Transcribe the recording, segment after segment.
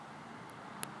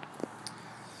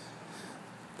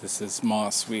This is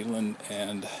Moss Whelan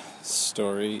and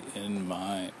Story in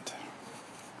Mind.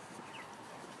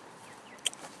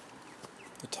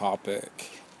 The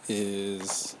topic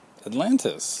is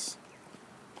Atlantis.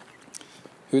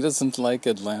 Who doesn't like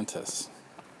Atlantis?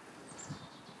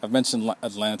 I've mentioned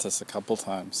Atlantis a couple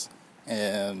times,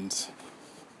 and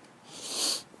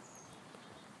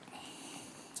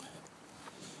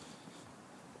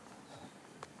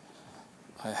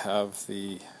I have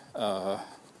the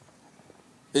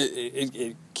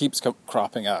it keeps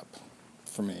cropping up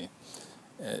for me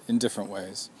in different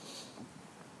ways.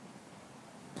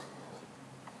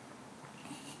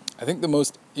 I think the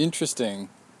most interesting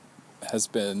has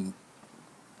been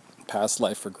past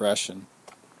life regression.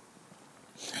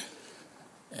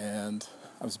 And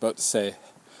I was about to say,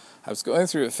 I was going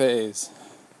through a phase,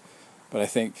 but I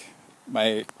think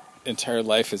my entire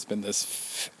life has been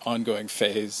this ongoing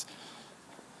phase.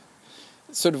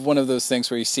 It's sort of one of those things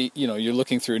where you see, you're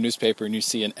looking through a newspaper and you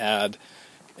see an ad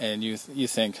and you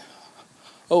think,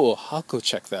 oh, well, I'll go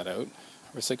check that out.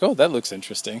 Or it's like, oh, that looks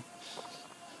interesting.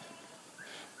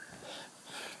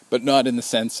 But not in the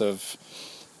sense of,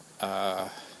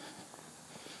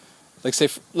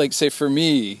 say for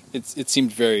me, it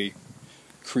seemed very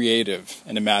creative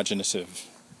and imaginative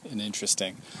and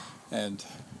interesting. And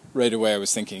right away I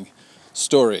was thinking,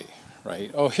 story,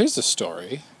 right? Oh, here's a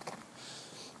story.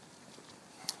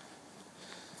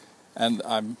 And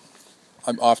I'm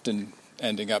often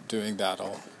ending up doing that.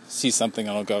 I'll see something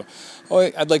and I'll go, oh,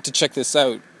 I'd like to check this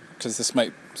out because this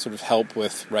might sort of help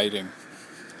with writing.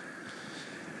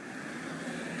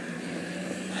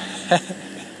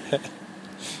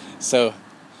 So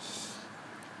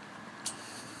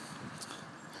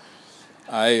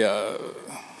I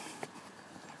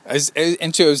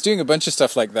was doing a bunch of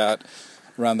stuff like that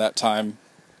around that time,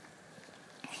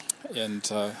 and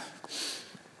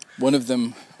one of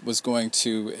them was going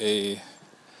to a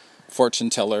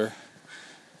fortune teller,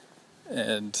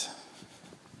 and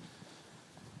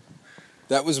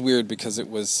that was weird because it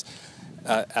was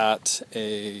at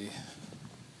a.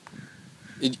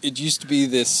 It used to be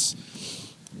this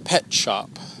pet shop,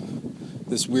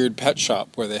 this weird pet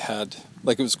shop where they had,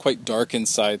 it was quite dark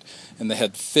inside, and they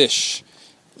had fish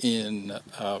in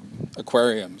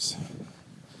aquariums.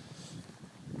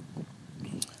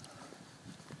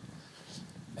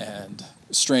 And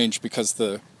strange because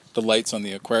the lights on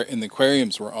the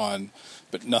aquariums were on,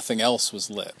 but nothing else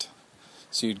was lit.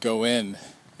 So you'd go in,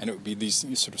 and it would be these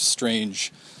sort of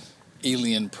strange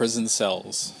alien prison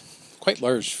cells. Quite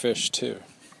large fish, too.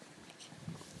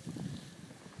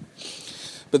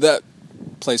 But that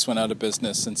place went out of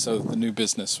business, and so the new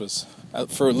business was,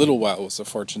 for a little while, was a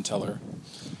fortune teller.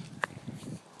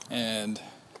 And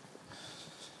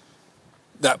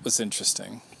that was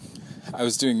interesting. I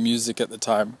was doing music at the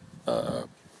time,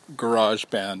 garage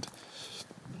band.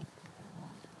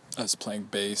 I was playing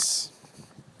bass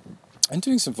and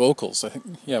doing some vocals. I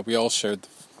think, we all shared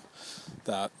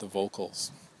the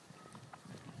vocals.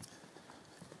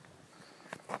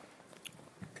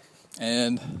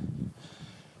 And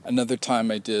another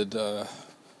time I did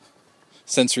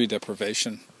sensory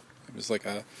deprivation. It was like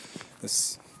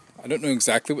this, I don't know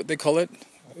exactly what they call it.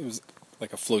 It was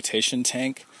like a flotation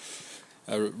tank,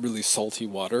 really salty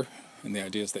water. And the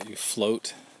idea is that you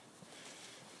float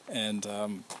and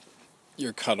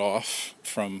you're cut off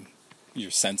from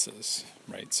your senses,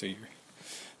 right? So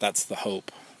that's the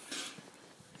hope.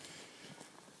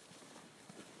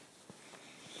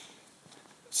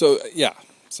 So,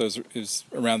 So it was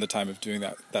around the time of doing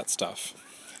that stuff.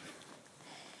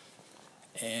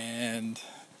 And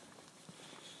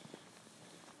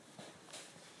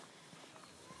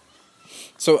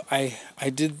so I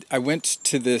went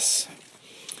to this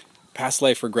past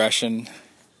life regression,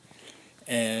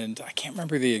 and I can't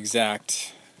remember the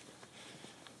exact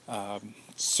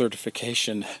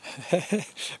certification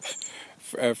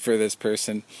for this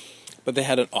person, but they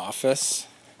had an office,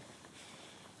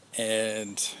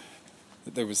 and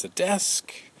there was a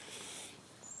desk.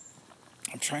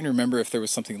 I'm trying to remember if there was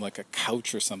something like a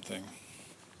couch or something.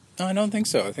 No, I don't think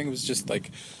so. I think it was just a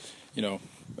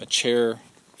chair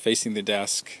facing the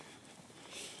desk,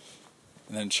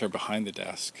 and then a chair behind the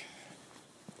desk.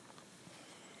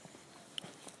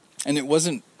 And it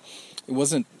wasn't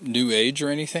new age or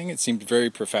anything. It seemed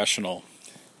very professional.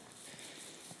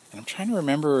 And I'm trying to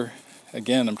remember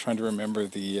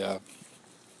the I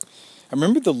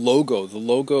remember the logo. The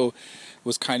logo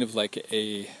was kind of like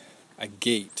a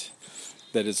gate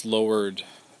that is lowered,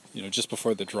 just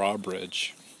before the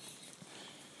drawbridge.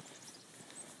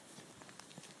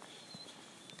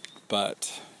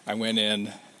 But I went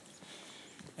in,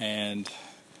 and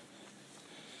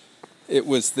it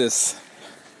was this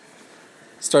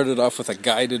Started off with a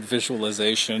guided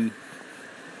visualization.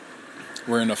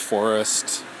 We're in a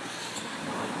forest.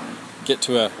 Get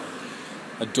to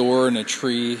a door and a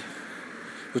tree,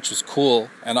 which was cool,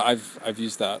 and I've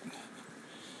used that.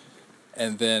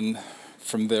 And then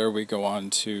from there we go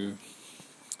on to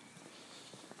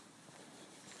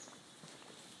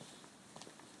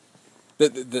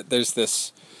there's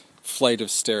this flight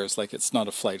of stairs. Like, it's not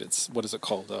a flight, it's, what is it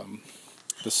called?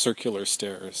 The circular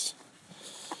stairs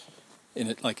in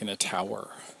it, like in a tower.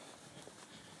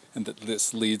 And that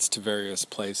this leads to various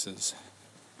places.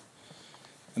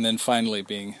 And then finally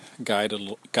being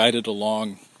guided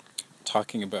along,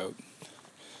 talking about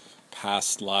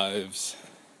past lives.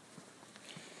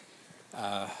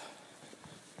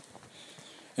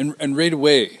 And right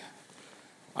away,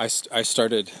 I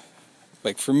started,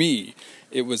 like, for me,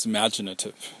 it was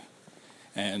imaginative.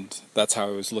 And that's how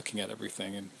I was looking at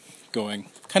everything and going,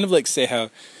 kind of like, say, how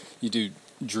you do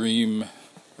dream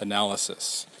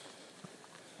analysis.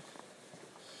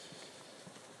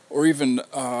 Or even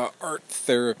art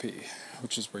therapy,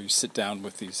 which is where you sit down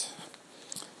with these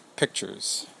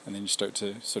pictures and then you start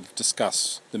to sort of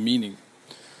discuss the meaning.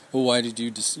 Well, why did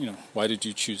you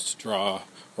choose to draw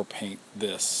or paint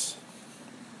this?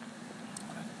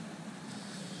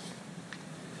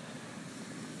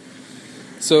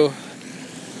 So,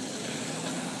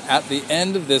 at the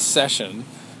end of this session,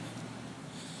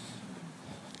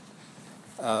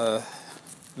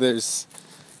 there's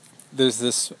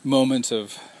this moment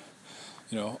of,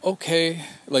 okay,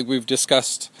 like, we've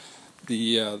discussed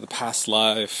the past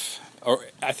life, or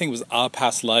I think it was a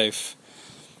past life,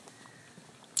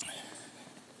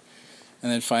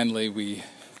 and then finally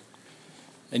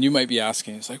and you might be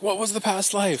asking, it's like, what was the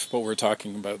past life? But we're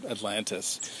talking about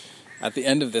Atlantis. At the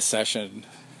end of this session,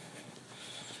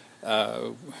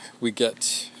 we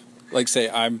get, like, say,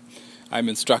 I'm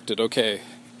instructed, okay,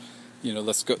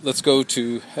 let's go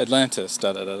to Atlantis.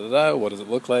 Da da da da da. What does it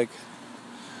look like?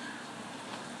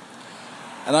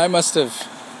 And I must have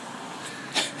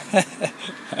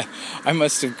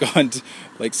gone to,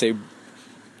 like, say,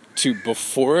 to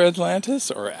before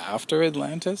Atlantis or after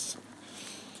Atlantis,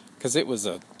 because it was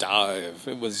a dive.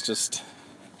 It was just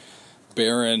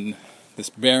this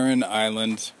barren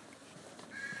island,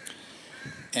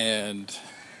 and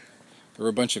there were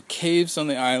a bunch of caves on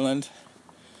the island,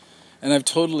 and I've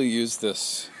totally used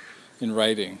this in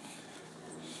writing,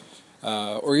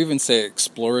 or even, say,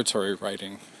 exploratory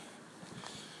writing.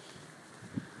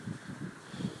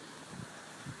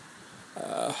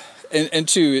 And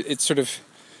two, it's sort of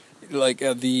like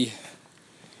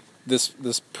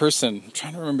this person. I'm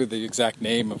trying to remember the exact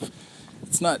name of.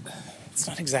 It's not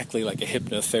exactly like a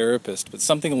hypnotherapist, but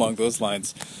something along those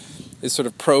lines is sort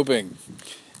of probing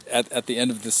at the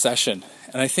end of the session.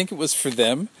 And I think it was for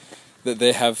them that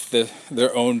they have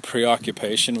their own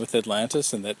preoccupation with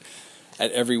Atlantis, and that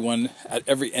at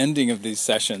every ending of these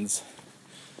sessions,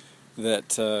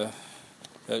 that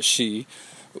she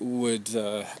would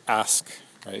ask,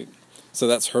 right? So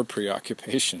that's her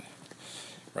preoccupation,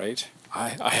 right?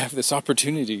 I have this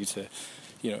opportunity to,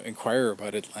 inquire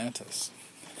about Atlantis.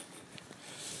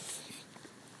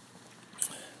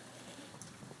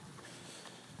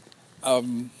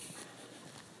 And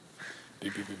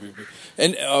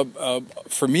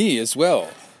for me as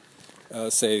well,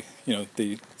 say,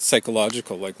 the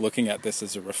psychological, like, looking at this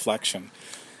as a reflection,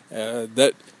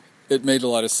 that it made a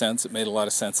lot of sense. It made a lot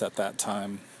of sense at that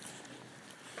time.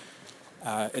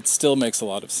 It still makes a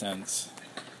lot of sense.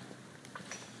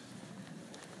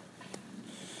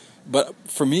 But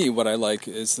for me, what I like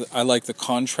is the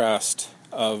contrast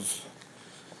of,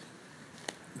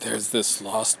 there's this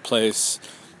lost place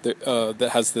that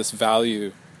has this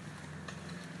value.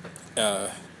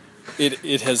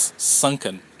 It has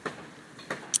sunken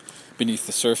beneath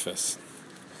the surface,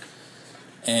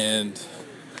 and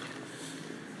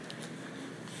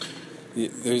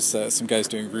there's some guys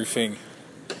doing roofing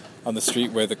on the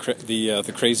street where the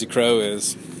Crazy Crow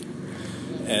is,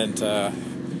 and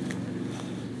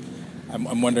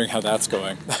I'm wondering how that's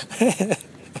going.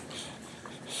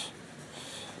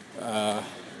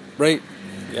 Right?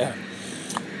 Yeah.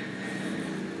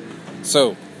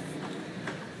 So,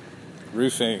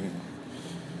 roofing,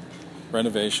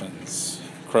 renovations,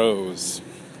 crows.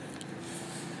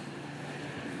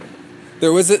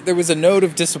 There was a note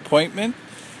of disappointment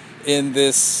in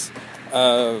this,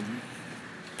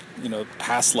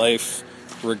 past life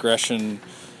regression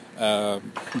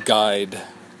guide,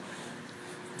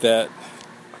 that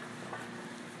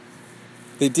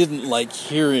they didn't like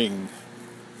hearing,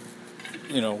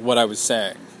 what I was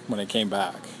saying when I came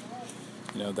back.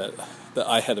 That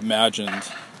I had imagined,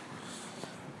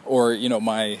 or,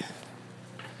 my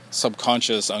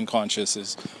subconscious, unconscious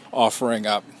is offering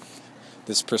up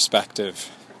this perspective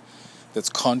that's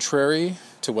contrary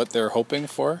to what they're hoping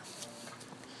for,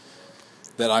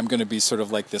 that I'm going to be sort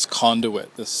of like this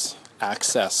conduit, this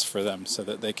access for them, so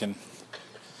that they can,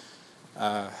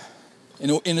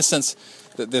 in a sense,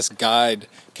 that this guide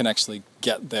can actually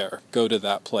get there, go to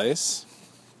that place.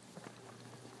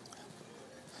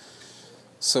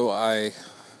 So I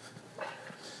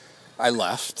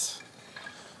left.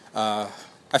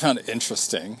 I found it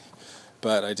interesting,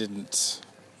 but I didn't,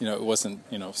 it wasn't,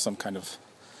 some kind of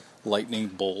lightning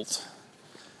bolt.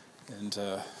 And,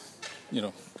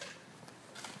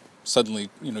 suddenly,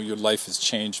 your life has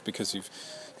changed because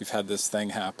you've had this thing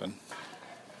happen.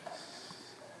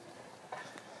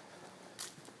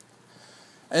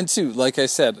 And two, like I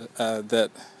said,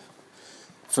 that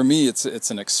for me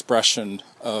it's an expression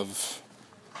of,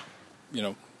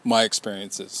 my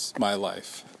experiences, my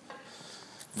life,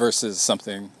 versus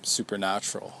something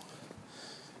supernatural,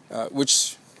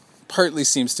 which partly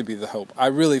seems to be the hope. I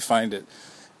really find it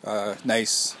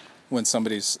nice when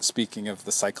somebody's speaking of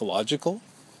the psychological,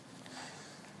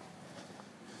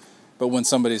 but when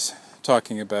somebody's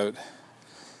talking about,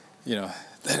 that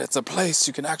it's a place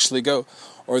you can actually go,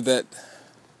 or that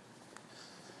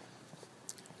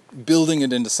building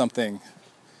it into something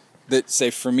that, say,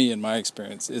 for me, in my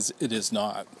experience, it is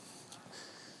not.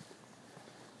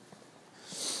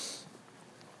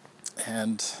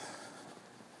 And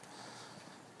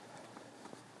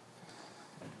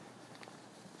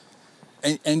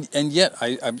yet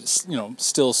I'm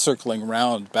still circling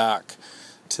round back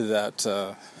to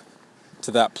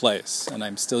that place, and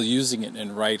I'm still using it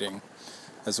in writing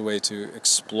as a way to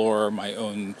explore my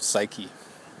own psyche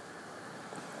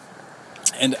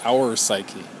and our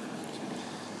psyche.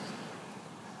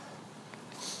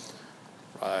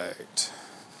 Right.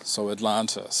 So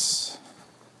Atlantis.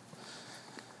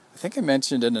 I think I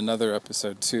mentioned in another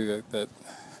episode too that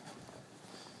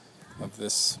of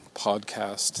this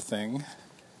podcast thing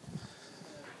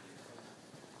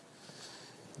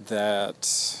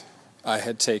that I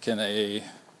had taken a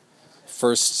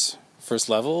first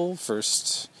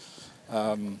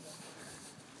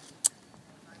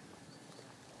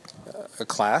a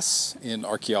class in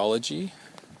archaeology,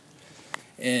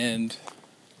 and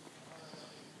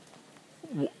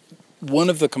one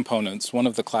of the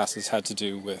classes had to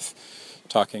do with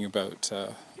talking about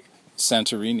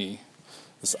Santorini,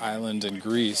 this island in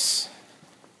Greece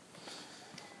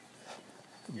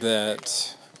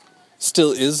that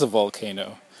still is a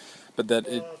volcano, but that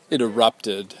it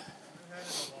erupted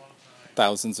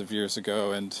thousands of years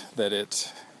ago, and that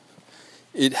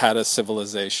it had a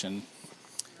civilization.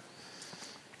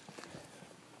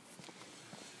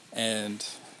 And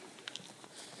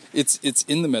it's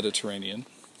in the Mediterranean.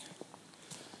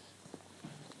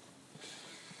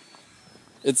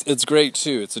 It's great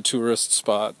too. It's a tourist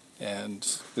spot, and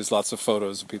there's lots of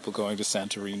photos of people going to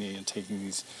Santorini and taking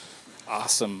these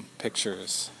awesome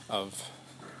pictures of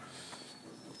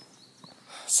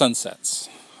sunsets,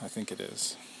 I think it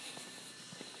is.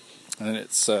 And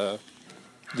it's the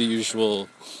usual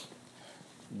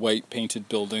white painted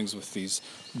buildings with these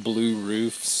blue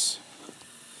roofs.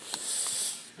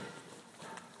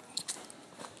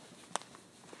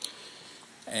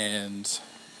 And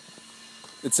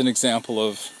it's an example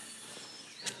of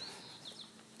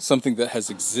something that has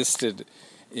existed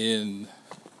in,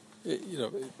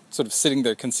 sort of sitting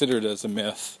there considered as a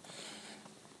myth,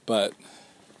 but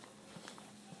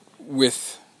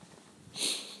with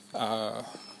the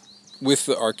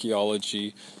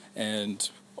archaeology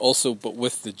but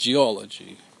with the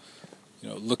geology,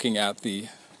 looking at the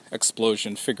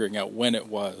explosion, figuring out when it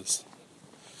was,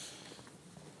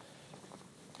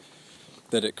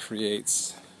 that it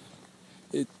creates.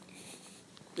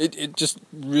 It just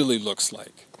really looks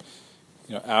like,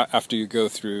 after you go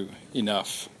through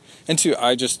enough. And two,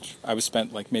 I was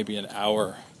spent like maybe an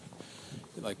hour,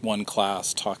 like one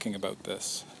class talking about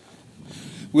this,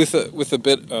 with a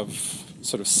bit of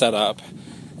sort of setup,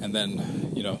 and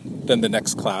then then the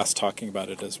next class talking about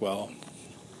it as well.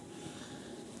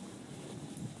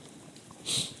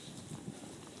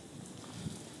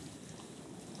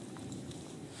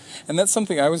 And that's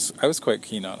something I was quite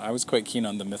keen on. I was quite keen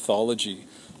on the mythology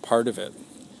part of it,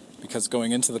 because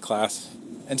going into the class,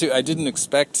 and two, I didn't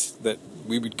expect that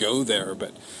we would go there,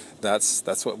 but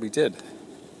that's what we did.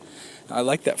 I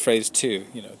like that phrase too.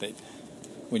 That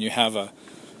when you have a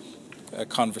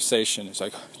conversation, it's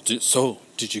like,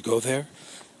 did you go there?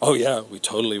 Oh yeah, we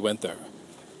totally went there.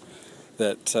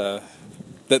 That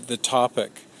the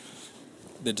topic,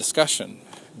 the discussion,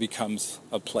 becomes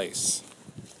a place.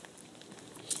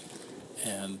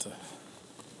 And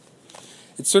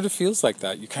it sort of feels like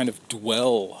that. You kind of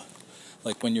dwell,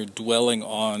 like when you're dwelling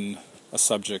on a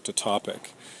subject, a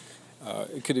topic.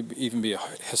 It could even be a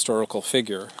historical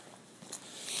figure.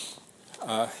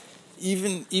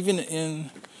 Even in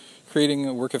creating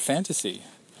a work of fantasy,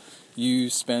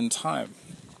 you spend time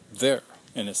there,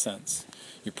 in a sense.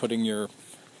 You're putting your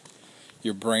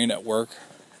brain at work,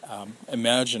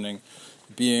 imagining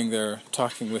being there,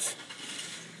 talking with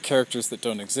characters that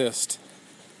don't exist.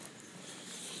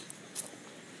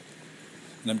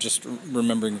 And I'm just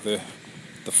remembering the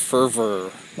fervor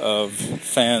of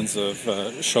fans of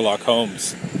Sherlock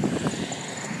Holmes.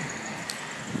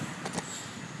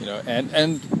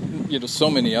 And so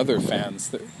many other fans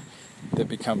that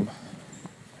become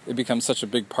such a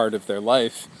big part of their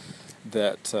life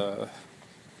that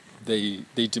they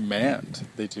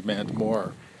demand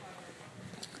more.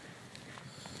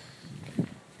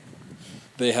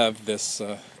 They have this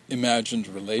imagined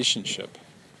relationship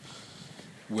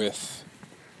with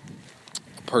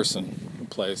a person, a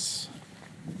place.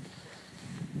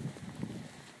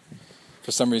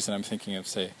 For some reason I'm thinking of,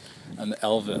 say, an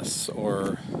Elvis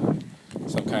or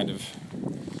some kind of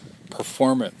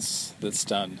performance that's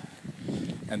done,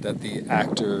 and that the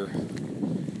actor,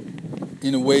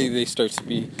 in a way, they start to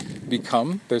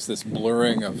become, there's this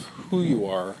blurring of who you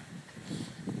are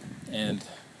and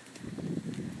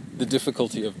the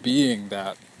difficulty of being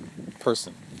that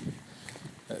person,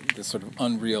 this sort of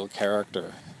unreal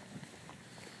character.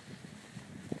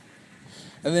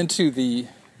 And then to the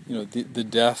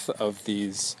death of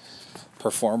these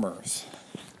performers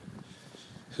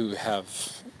who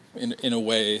have, in a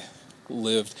way,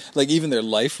 lived, like even their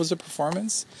life was a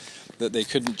performance, that they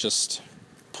couldn't just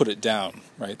put it down,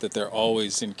 right? That they're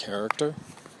always in character.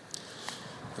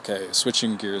 Okay,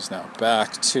 switching gears now,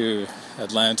 back to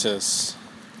Atlantis,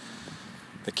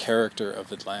 the character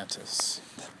of Atlantis.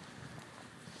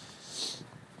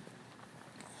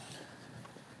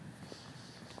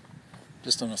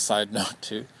 Just on a side note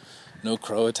too, no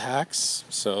crow attacks,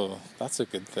 so that's a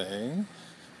good thing.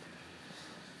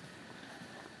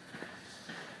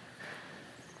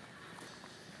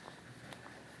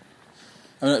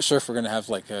 I'm not sure if we're going to have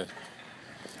like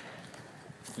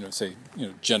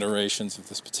generations of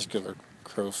this particular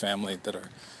crow family that are,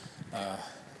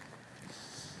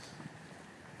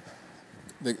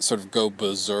 they sort of go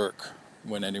berserk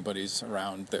when anybody's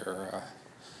around their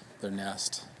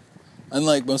nest.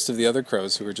 Unlike most of the other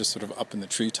crows who are just sort of up in the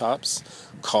treetops,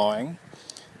 cawing.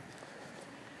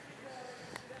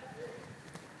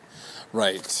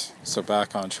 Right, so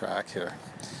back on track here.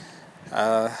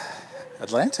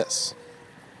 Atlantis.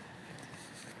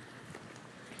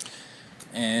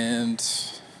 And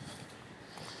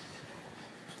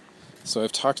so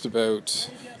I've talked about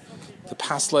the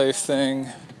past life thing,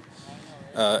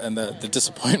 and the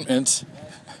disappointment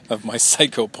of my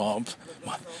psychopomp,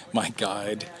 my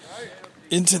guide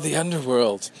into the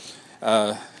underworld,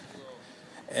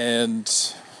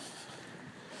 and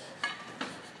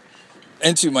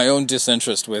to my own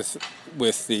disinterest with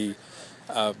the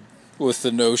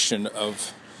notion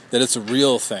of that it's a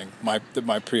real thing. That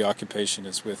my preoccupation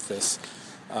is with this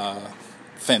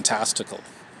fantastical.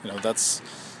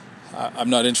 I'm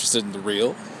not interested in the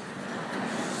real,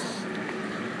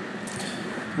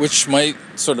 which might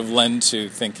sort of lend to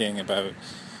thinking about,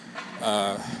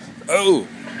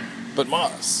 but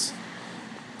Moss,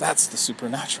 that's the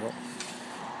supernatural.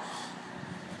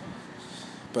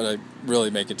 But I really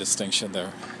make a distinction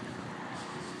there.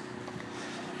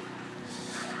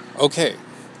 Okay,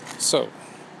 so,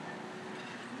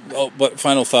 but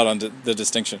final thought on the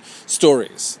distinction.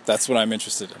 Stories, that's what I'm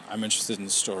interested in. I'm interested in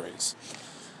stories.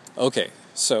 Okay,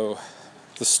 so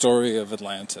the story of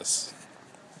Atlantis.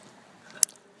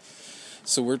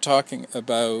 So we're talking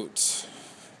about,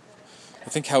 I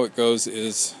think how it goes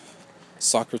is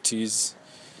Socrates,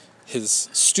 his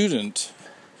student,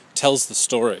 tells the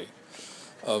story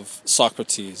of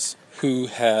Socrates, who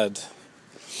had,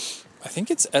 I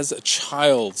think it's as a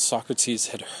child, Socrates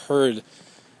had heard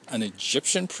an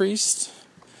Egyptian priest.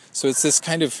 So it's this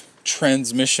kind of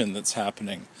transmission that's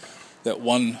happening, that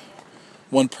one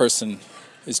person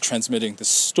is transmitting the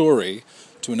story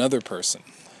to another person.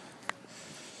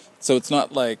 So it's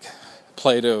not like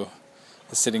Plato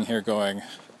is sitting here going,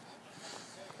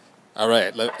 all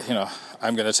right,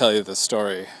 I'm going to tell you the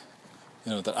story,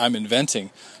 that I'm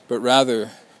inventing, but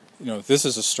rather, this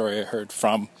is a story I heard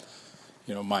from,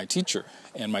 my teacher,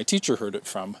 and my teacher heard it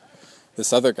from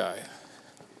this other guy.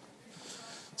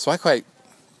 So I quite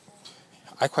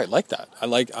like that. I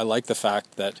like the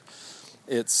fact that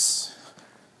it's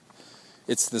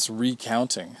this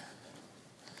recounting.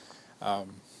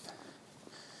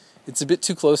 It's a bit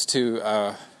too close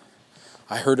to,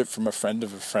 I heard it from a friend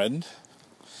of a friend.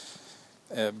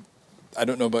 I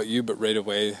don't know about you, but right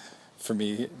away, for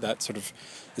me, that sort of,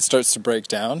 it starts to break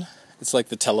down. It's like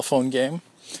the telephone game,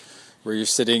 where you're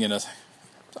sitting in I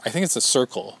think it's a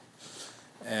circle,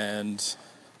 and,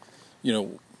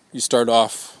 you start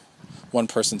off, one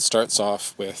person starts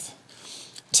off with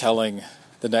telling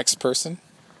the next person,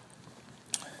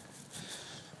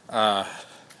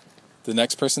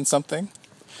 something,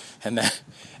 and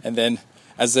then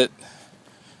as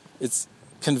it's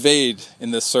conveyed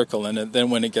in this circle, and then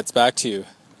when it gets back to you,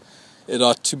 it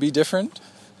ought to be different.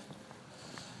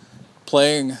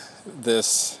 Playing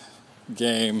this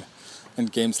game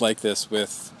and games like this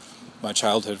with my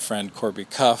childhood friend Corby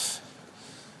Cuff,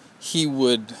 he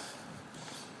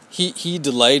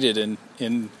delighted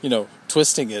in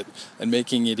twisting it and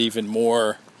making it even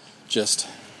more just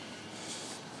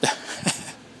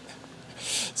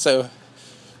so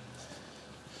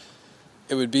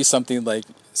it would be something like,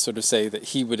 sort of say that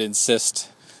he would insist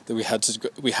that we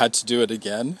had to do it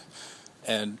again,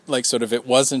 and like sort of it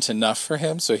wasn't enough for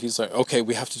him, so he's like, okay,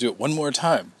 we have to do it one more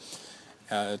time,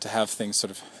 to have things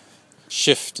sort of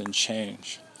shift and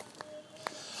change.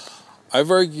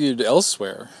 I've argued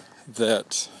elsewhere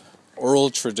that oral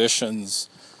traditions,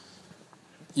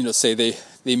 say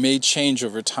they may change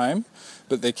over time,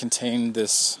 but they contain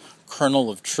this kernel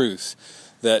of truth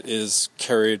that is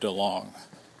carried along.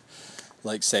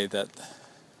 Like, say that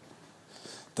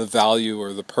the value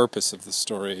or the purpose of the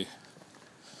story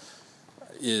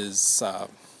is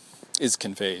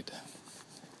conveyed.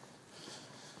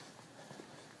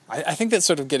 I think that's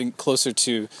sort of getting closer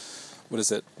to, what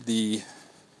is it? The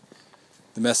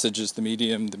message is the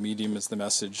medium is the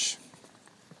message.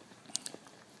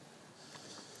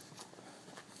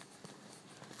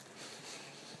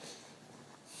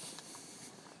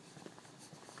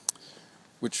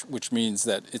 Which means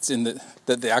that it's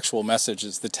that the actual message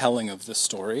is the telling of the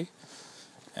story,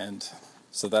 and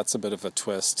so that's a bit of a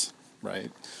twist,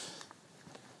 right?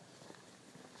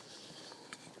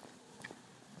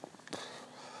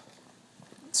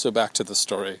 So back to the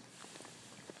story.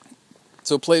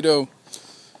 So Plato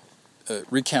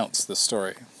recounts the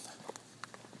story,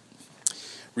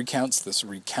 recounts this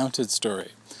recounted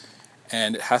story,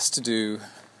 and it has to do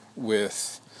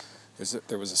with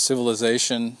there was a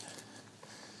civilization.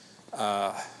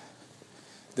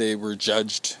 They were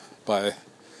judged by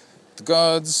the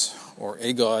gods, or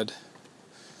a god,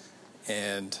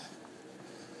 and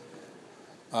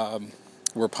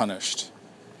were punished.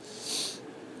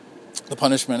 The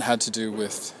punishment had to do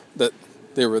with that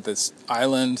they were this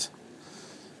island,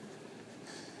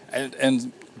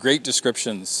 and great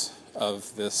descriptions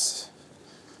of this,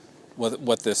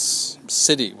 what this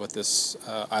city, what this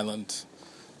island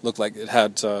looked like. It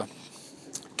had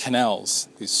canals,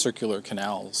 these circular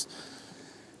canals.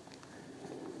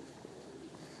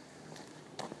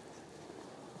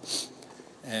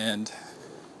 And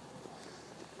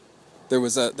there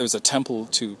was a temple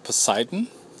to Poseidon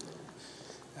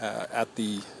at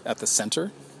the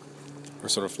center, or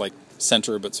sort of like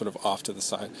center, but sort of off to the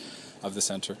side of the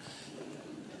center.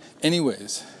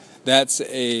 Anyways, that's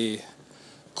a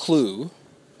clue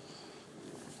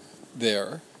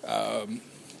there.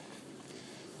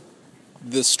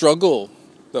 The struggle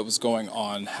that was going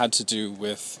on had to do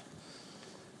with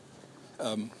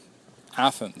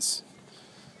Athens,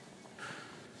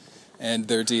 and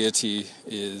their deity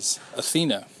is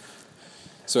Athena.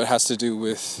 So it has to do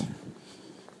with,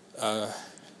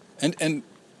 and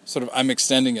sort of, I'm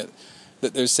extending it,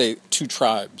 that there's, say, two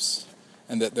tribes,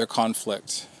 and that their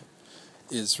conflict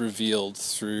is revealed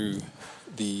through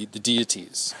the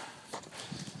deities.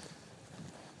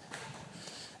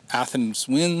 Athens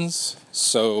wins,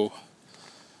 so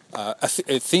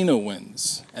Athena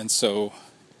wins, and so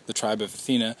the tribe of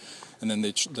Athena and then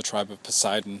the tribe of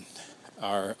Poseidon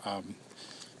are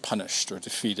punished or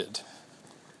defeated.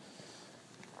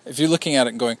 If you're looking at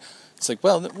it and going, it's like,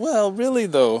 well, really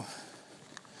though,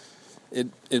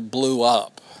 it blew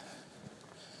up,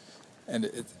 and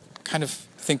it kind of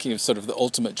thinking of sort of the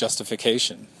ultimate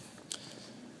justification,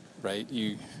 right?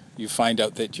 You find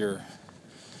out that you're,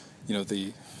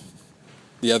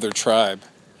 the other tribe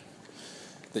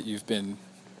that you've been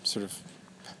sort of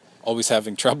always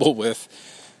having trouble with,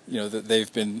 that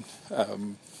they've been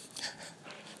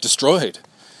destroyed,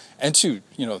 and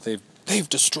they've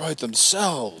destroyed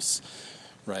themselves,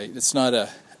 right? It's not an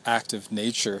act of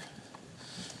nature.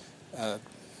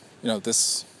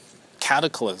 This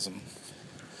cataclysm.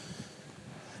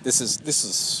 This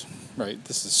is right.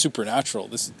 This is supernatural.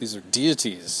 These are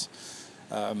deities,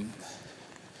 and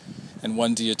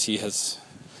one deity has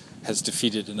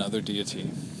defeated another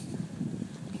deity.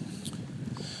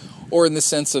 or in the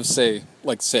sense of say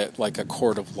like a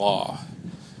court of law,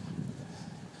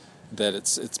 that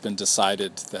it's been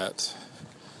decided that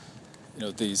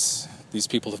these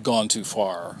people have gone too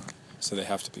far, so they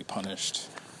have to be punished.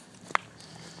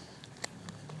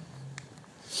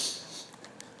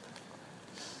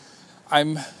 I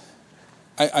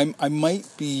might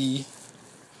be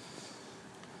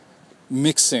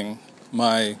mixing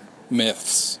my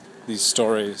myths, these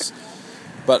stories,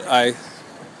 but I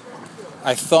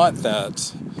thought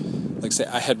that, like say,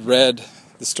 I had read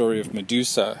the story of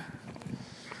Medusa,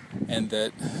 and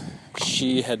that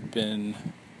she had been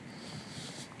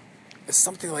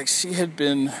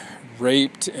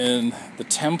raped in the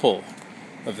temple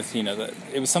of Athena. That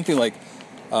it was something like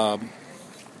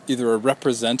either a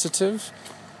representative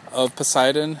of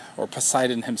Poseidon or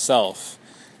Poseidon himself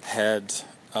had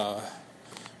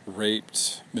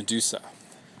raped Medusa,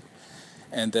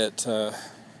 and that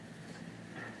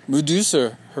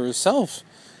Medusa herself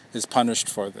is punished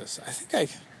for this. I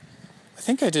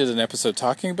think I did an episode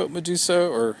talking about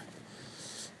Medusa,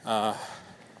 but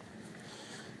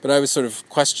I was sort of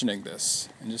questioning this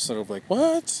and just sort of like,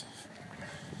 what?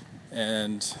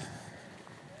 And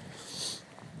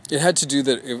it had to do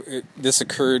that this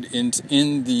occurred in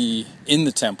the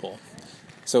temple.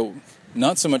 So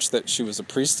not so much that she was a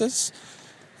priestess,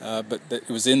 but that it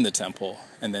was in the temple,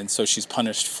 and then so she's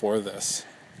punished for this.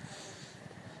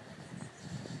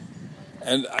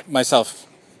 And myself,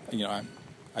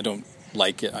 I don't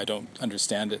like it, I don't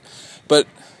understand it, but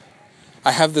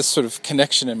I have this sort of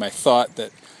connection in my thought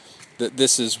that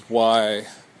this is why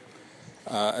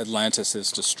Atlantis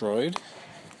is destroyed.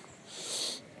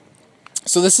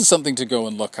 So this is something to go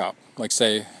and look up. Like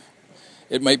say,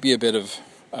 it might be a bit of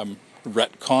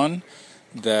retcon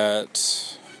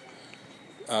that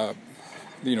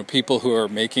people who are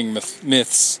making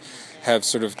myths have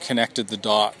sort of connected the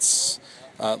dots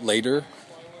later.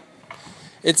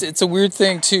 It's a weird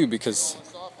thing too, because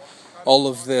all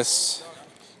of this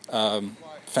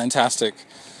fantastic,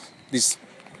 this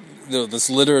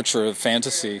literature of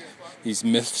fantasy, these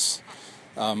myths,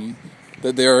 that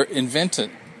they're invented.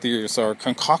 These are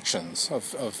concoctions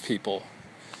of people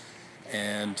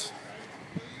and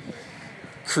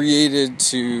created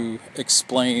to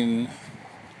explain,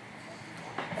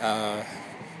 to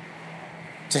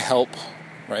help,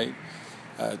 right?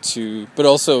 But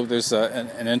also there's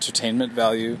an entertainment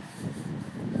value.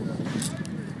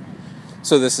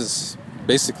 So this is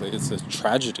basically, it's a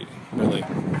tragedy, really.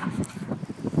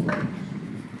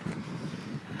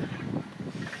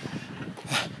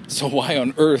 So why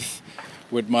on earth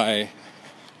would I'm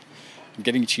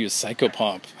getting to use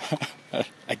psychopomp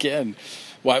again?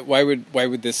 Why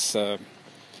would this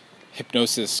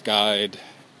hypnosis guide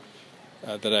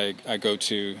that I go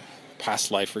to,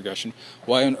 past life regression,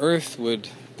 why on earth would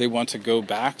they want to go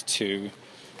back to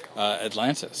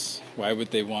Atlantis? Why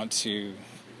would they want to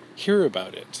hear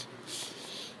about it,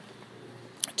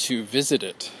 to visit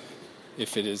it,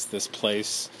 if it is this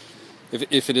place,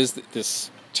 if it is this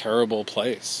terrible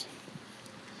place?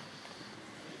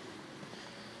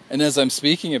 And as I'm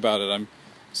speaking about it, I'm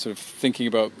sort of thinking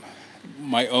about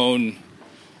my own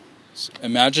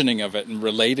imagining of it and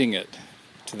relating it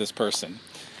to this person,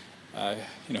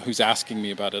 who's asking me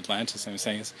about Atlantis. And I'm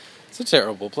saying it's a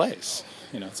terrible place.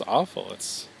 It's awful.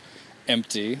 It's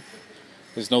empty.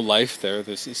 There's no life there.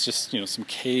 It's just some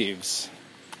caves.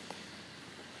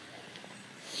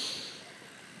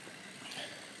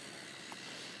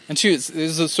 And two,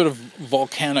 there's a sort of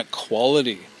volcanic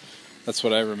quality. That's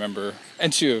what I remember.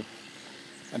 And two,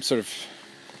 I'm sort of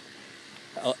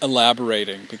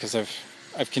elaborating because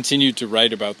I've continued to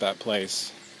write about that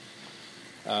place.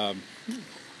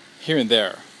 Here and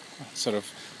there, sort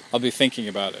of, I'll be thinking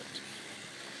about it,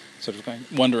 sort of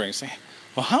wondering, saying,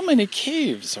 well, how many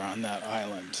caves are on that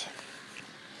island?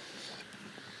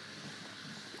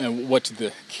 And what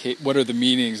are the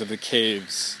meanings of the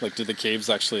caves? Like, do the caves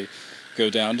actually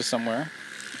go down to somewhere?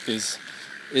 Is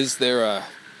there a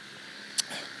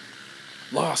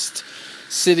lost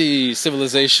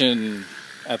civilization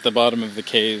at the bottom of the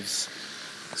caves?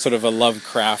 Sort of a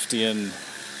Lovecraftian,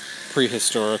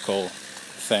 prehistorical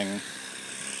thing.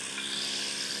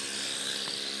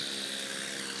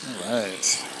 All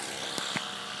right.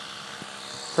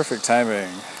 Perfect timing.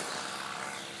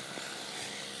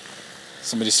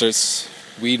 Somebody starts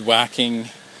weed whacking,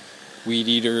 weed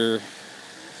eater,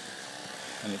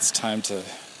 and it's time to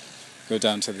go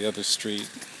down to the other street.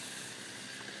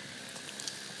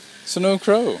 So no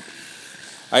crow.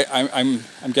 I'm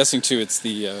guessing too. It's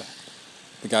the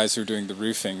guys who are doing the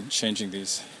roofing, changing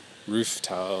these roof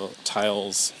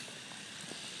tiles.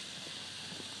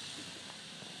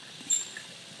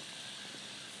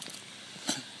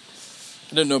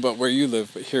 I don't know about where you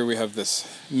live, but here we have this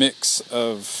mix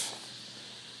of,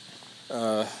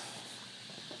 I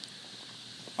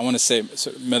want to say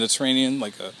sort of Mediterranean,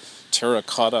 like a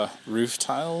terracotta roof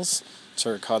tiles.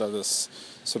 Terracotta, this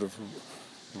sort of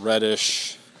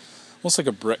reddish, almost like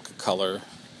a brick color.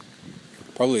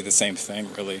 Probably the same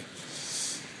thing, really.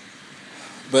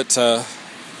 But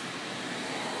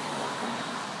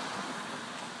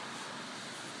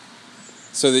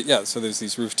so there's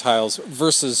these roof tiles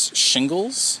versus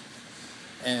shingles,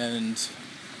 and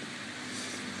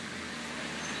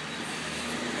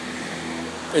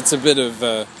it's a bit of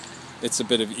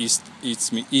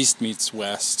east meets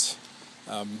west.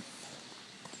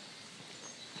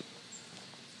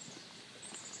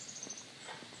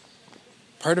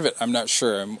 Part of it, I'm not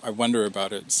sure. I wonder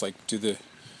about it. It's like,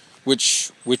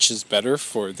 which is better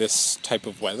for this type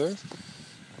of weather?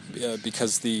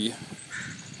 Because the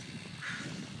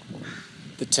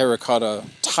terracotta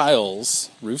tiles,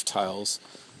 roof tiles,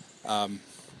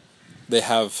 they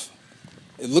have.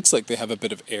 It looks like they have a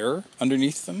bit of air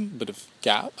underneath them,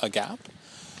 a gap.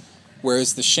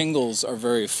 Whereas the shingles are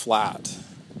very flat,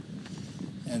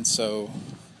 and so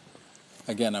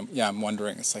again, I'm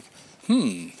wondering. It's like,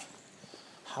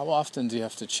 how often do you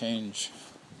have to change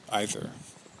either?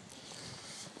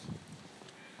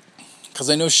 Because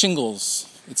I know shingles,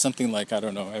 it's something like, I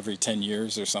don't know, every 10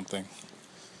 years or something.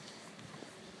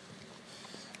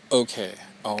 Okay,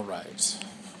 all right.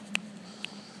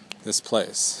 This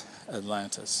place,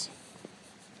 Atlantis.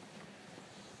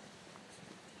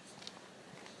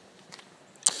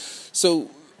 So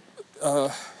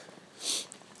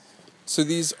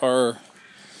these are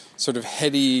sort of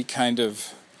heady kind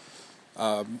of,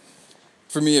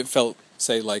 for me it felt,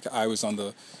 say, like I was on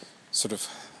the sort of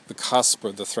the cusp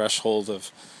or the threshold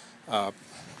of,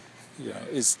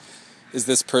 is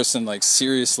this person like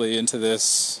seriously into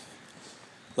this?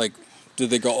 Like, do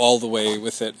they go all the way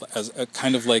with it as a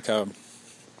kind of like a,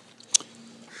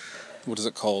 what is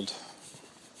it called?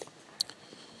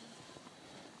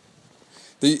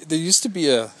 There used to be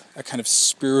a kind of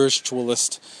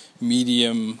spiritualist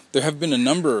medium. There have been a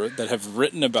number that have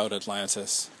written about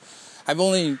Atlantis. I've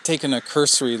only taken a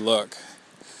cursory look.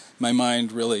 My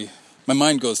mind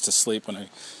goes to sleep when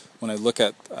I look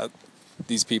at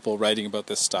these people writing about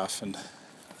this stuff. And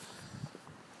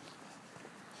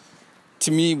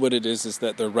to me, what it is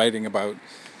that they're writing about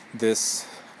this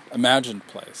imagined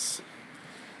place.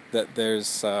 That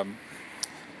there's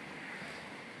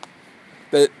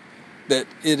that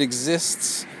it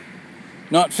exists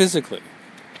not physically,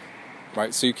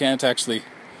 right? So you can't actually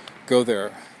go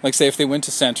there. Like, say, if they went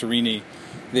to Santorini,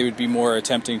 they would be more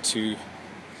attempting to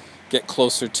get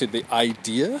closer to the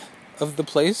idea of the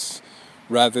place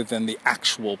rather than the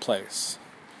actual place.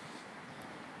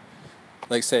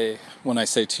 Like, say, when I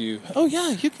say to you, oh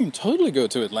yeah, you can totally go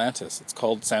to Atlantis. It's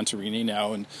called Santorini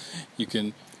now, and you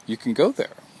can go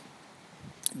there.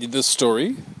 The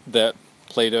story that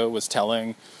Plato was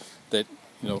telling, that,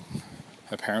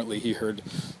 apparently he heard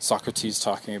Socrates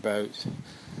talking about,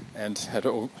 and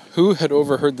who had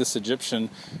overheard this Egyptian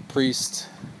priest.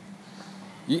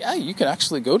 Yeah, you can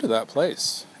actually go to that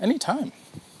place anytime,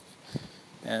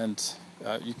 and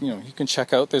you can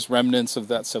check out. There's remnants of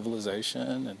that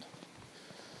civilization,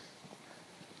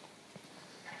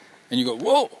 and you go,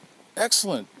 whoa,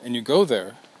 excellent, and you go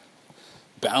there,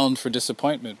 bound for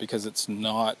disappointment because it's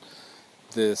not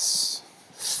this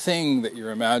thing that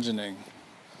you're imagining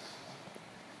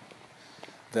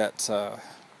that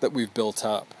we've built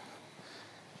up.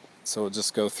 So we'll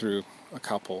just go through a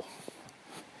couple.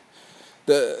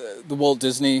 The Walt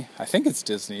Disney, I think it's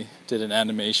Disney, did an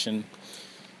animation,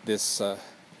 this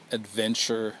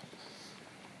adventure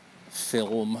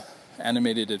film,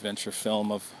 animated adventure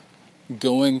film of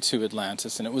going to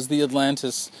Atlantis, and it was the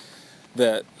Atlantis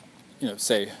that, I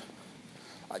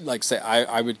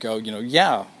would go,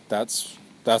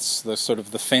 that's the sort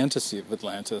of the fantasy of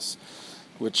Atlantis,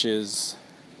 which is,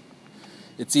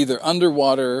 it's either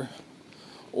underwater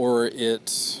or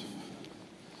it's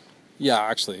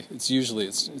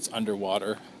usually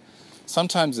underwater.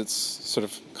 Sometimes it's sort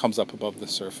of comes up above the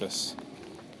surface.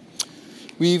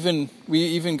 We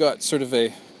even got sort of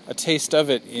a taste of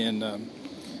it in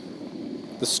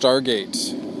the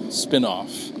Stargate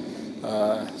spin-off,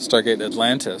 Stargate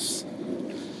Atlantis,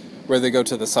 where they go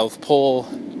to the South Pole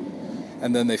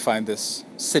and then they find this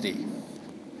city.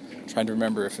 I'm trying to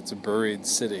remember if it's a buried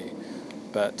city,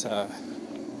 but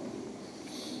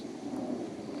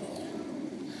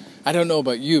I don't know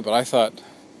about you, but I thought,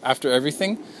 after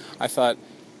everything,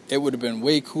 it would have been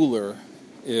way cooler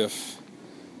if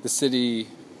the city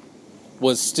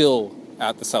was still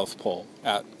at the South Pole,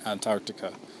 at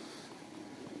Antarctica.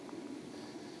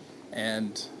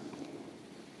 And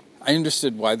I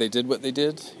understood why they did what they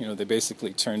did. They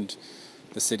basically turned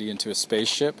the city into a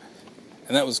spaceship,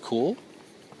 and that was cool.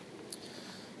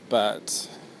 But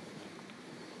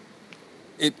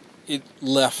it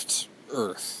left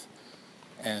Earth,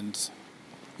 and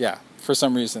yeah, for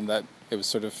some reason that it was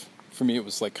sort of, for me, it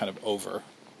was like kind of over.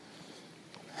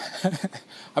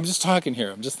 I'm just talking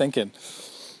here. I'm just thinking.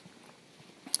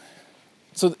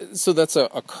 So that's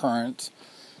a current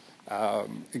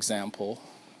example.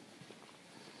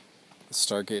 The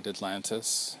Stargate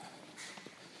Atlantis.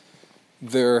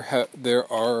 There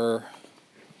are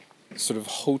sort of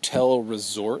hotel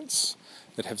resorts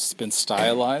that have been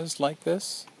stylized like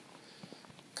this.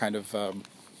 Kind of,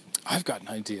 I've got an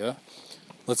idea.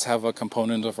 Let's have a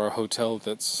component of our hotel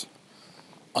that's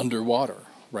underwater,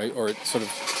 right? Or it sort of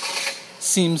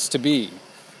seems to be.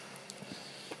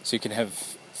 So you can have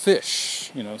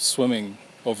fish, swimming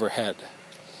overhead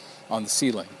on the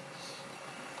ceiling.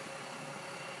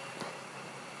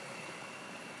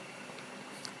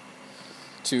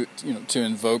 To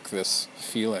invoke this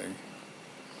feeling.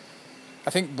 I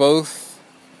think both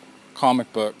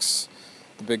comic books,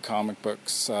 the big comic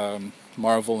books,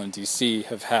 Marvel and DC,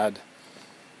 have had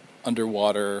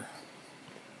underwater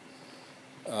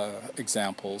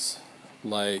examples,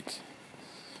 like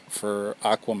for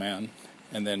Aquaman,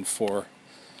 and then for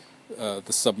the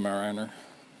Submariner,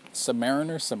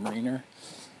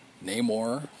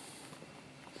 Namor.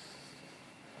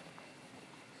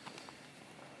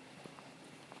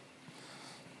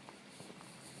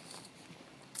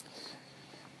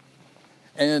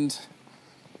 And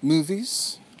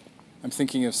movies, I'm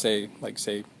thinking of, say,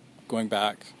 going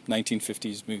back,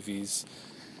 1950s movies.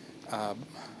 I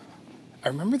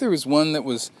remember there was one that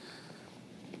was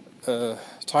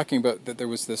talking about that there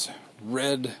was this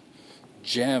red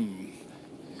gem,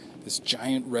 this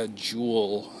giant red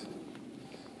jewel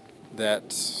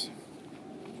that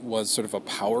was sort of a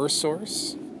power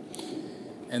source,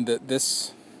 and that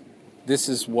this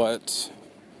is what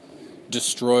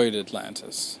destroyed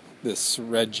Atlantis. This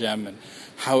red gem and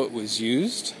how it was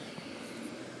used.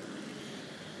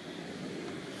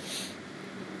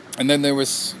 And then there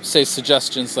was, say,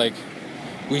 suggestions like,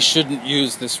 we shouldn't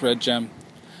use this red gem.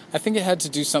 I think it had to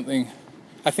do something,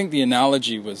 I think the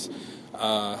analogy was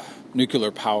nuclear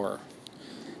power.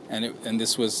 And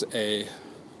this was a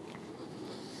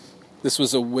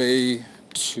way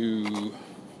to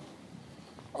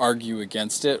argue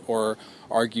against it, or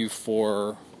argue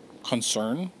for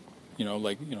concern.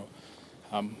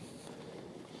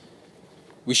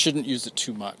 We shouldn't use it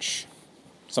too much,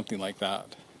 something like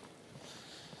that.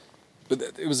 But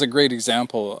it was a great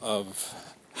example of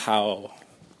how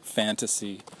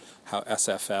fantasy, how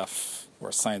SFF,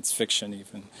 or science fiction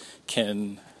even,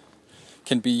 can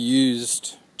be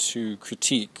used to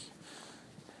critique.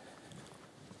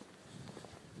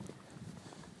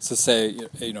 So say,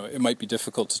 it might be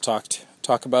difficult to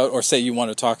talk about, or say you want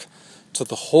to talk to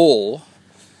the whole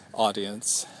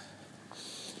audience,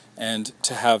 and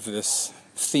to have this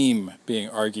theme being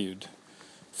argued: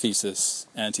 thesis,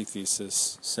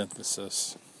 antithesis,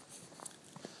 synthesis.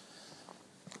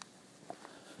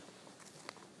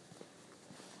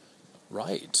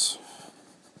 Right.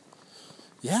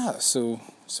 Yeah, so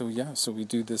we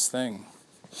do this thing.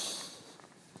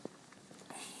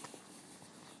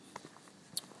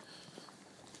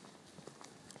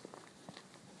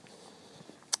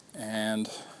 And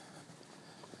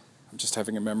I'm just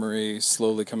having a memory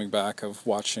slowly coming back of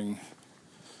watching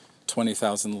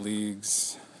 20,000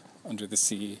 Leagues Under the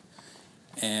Sea.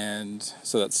 And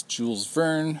so that's Jules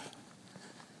Verne,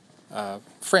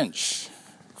 French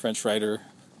writer.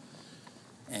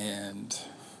 And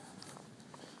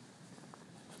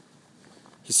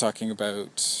he's talking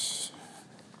about...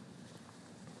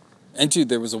 And dude,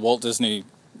 there was a Walt Disney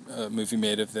movie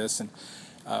made of this, and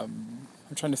I'm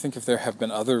trying to think if there have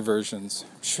been other versions.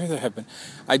 I'm sure there have been.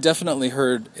 I definitely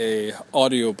heard a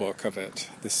audiobook of it,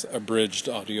 this abridged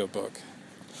audiobook.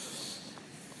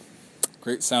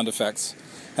 Great sound effects.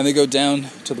 And they go down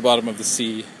to the bottom of the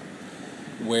sea,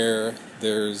 where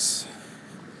there's...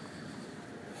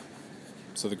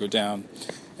 So they go down,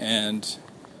 and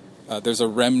there's a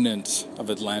remnant of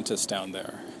Atlantis down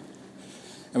there.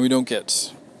 And we don't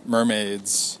get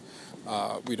mermaids,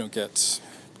 we don't get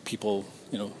people,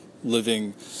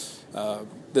 living,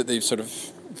 that they've sort of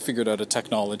figured out a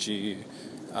technology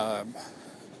that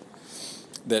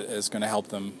is going to help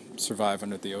them survive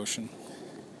under the ocean.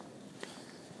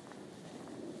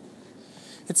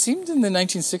 It seemed in the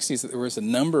 1960s that there was a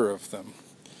number of them.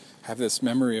 I have this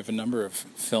memory of a number of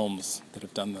films that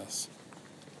have done this.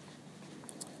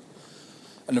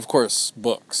 And of course,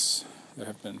 books. there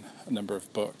have been a number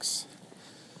of books.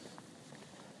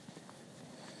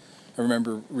 I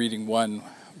remember reading one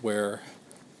where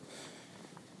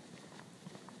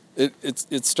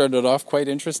it started off quite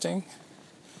interesting,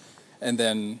 and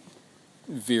then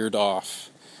veered off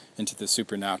into the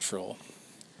supernatural.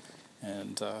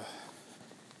 And I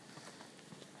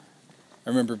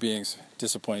remember being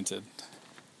disappointed.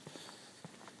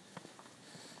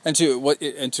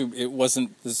 It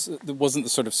wasn't the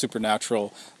sort of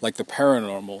supernatural like the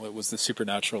paranormal. It was the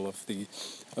supernatural of the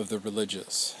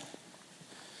religious.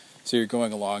 So you're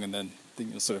going along, and then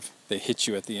they hit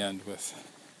you at the end with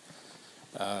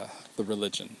the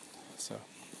religion. So,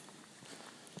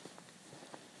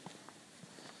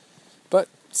 but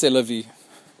c'est la vie.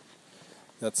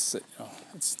 That's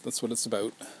what it's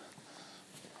about.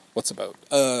 What's about?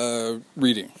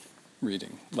 Reading,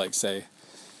 like say.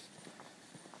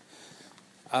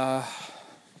 But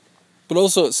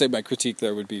also, say my critique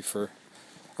there would be for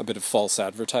a bit of false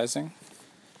advertising.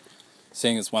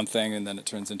 Saying it's one thing and then it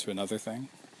turns into another thing.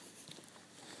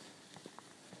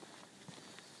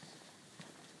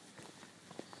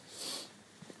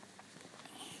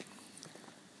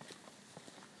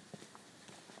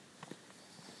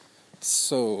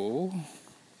 So,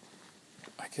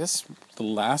 I guess the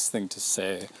last thing to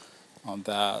say on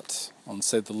that, on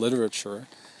say the literature,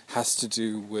 has to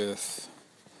do with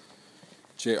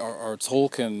J.R.R.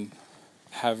 Tolkien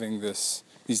having these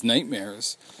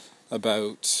nightmares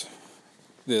about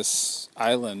this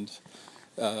island,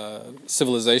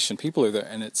 civilization, people are there,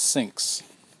 and it sinks.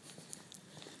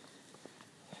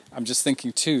 I'm just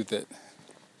thinking too that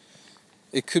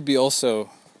it could be also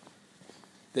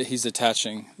that he's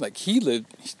attaching, like he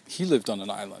lived on an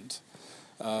island,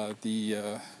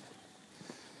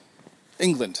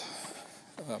 England,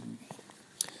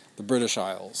 the British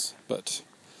Isles, but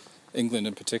England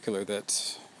in particular,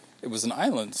 that it was an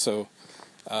island, so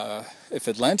if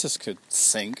Atlantis could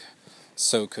sink,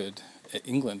 so could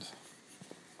England.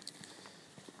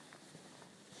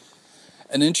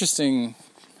 An interesting,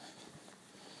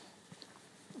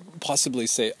 possibly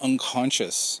say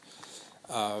unconscious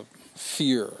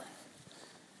fear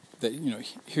that,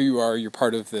 here you are, you're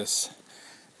part of this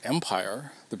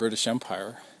empire, the British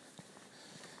Empire,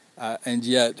 and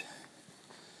yet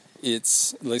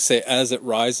it's, let's say, as it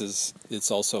rises, it's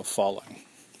also falling.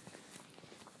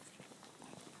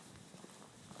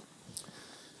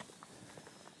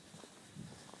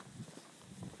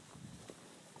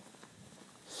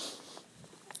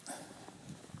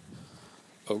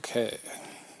 Okay,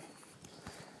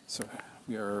 so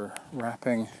we are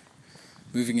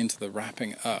moving into the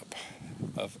wrapping up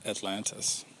of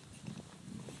Atlantis.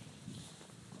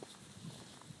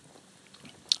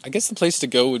 I guess the place to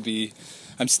go would be,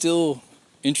 I'm still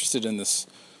interested in this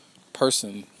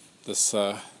person, this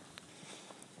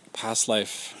past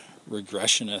life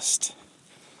regressionist,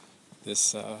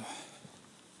 this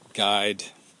guide,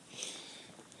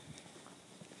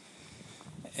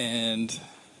 and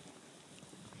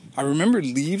I remember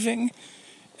leaving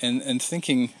and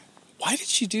thinking, why did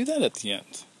she do that at the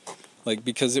end? Like,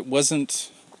 because it wasn't...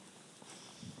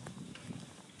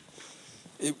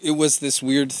 It was this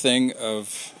weird thing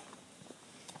of,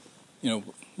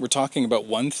 we're talking about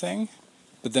one thing,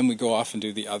 but then we go off and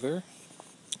do the other.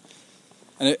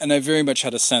 And I very much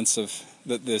had a sense of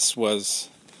that this was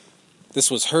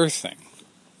her thing,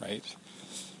 right?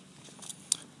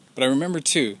 But I remember,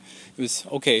 too, it was,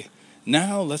 okay,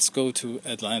 now let's go to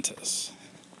Atlantis.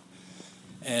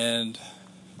 And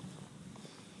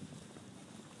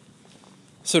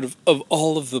sort of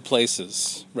all of the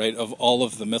places, right, of all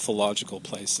of the mythological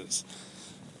places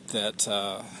that,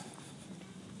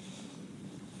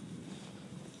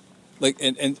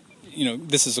 and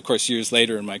this is, of course, years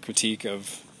later in my critique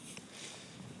of,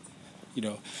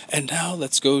 and now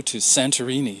let's go to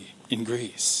Santorini in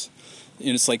Greece. And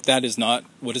it's like, that is not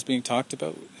what is being talked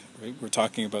about. Right? We're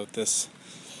talking about this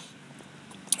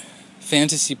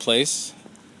fantasy place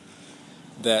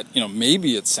that,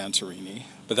 maybe it's Santorini,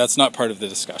 but that's not part of the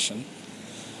discussion.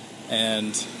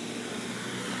 And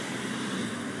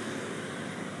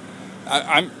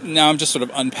I'm just sort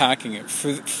of unpacking it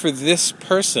for this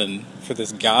person, for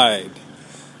this guide,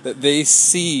 that they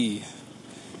see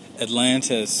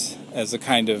Atlantis as a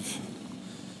kind of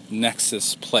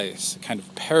nexus place, a kind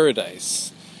of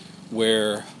paradise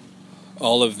where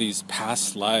all of these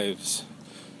past lives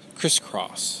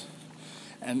crisscross.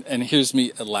 And here's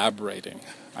me elaborating.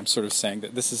 I'm sort of saying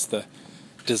that this is the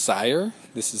desire,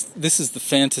 this is the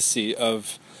fantasy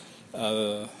of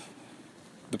the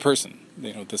person,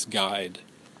 this guide.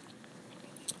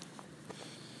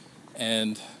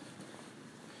 And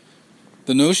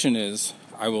the notion is,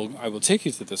 I will take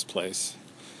you to this place.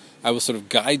 I will sort of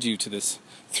guide you to this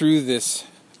through this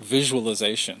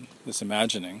visualization, this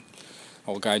imagining.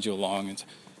 I will guide you along, and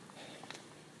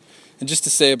just to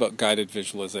say about guided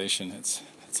visualization, it's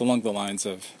along the lines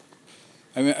of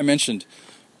I mentioned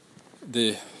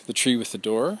the tree with the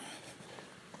door,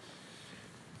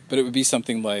 but it would be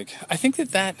something like, I think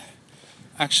that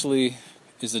actually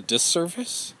is a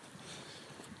disservice,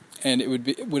 and it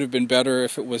would have been better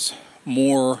if it was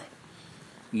more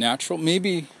natural.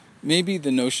 Maybe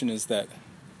the notion is that,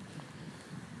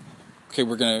 okay,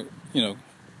 we're gonna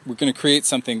create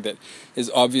something that is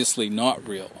obviously not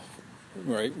real,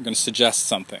 right? We're gonna suggest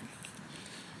something.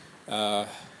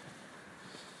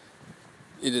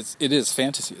 It is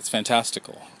fantasy. It's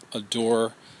fantastical. A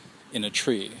door in a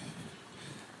tree.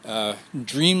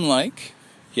 Dreamlike,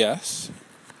 yes.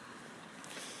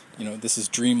 This is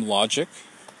dream logic.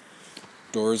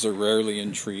 Doors are rarely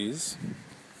in trees.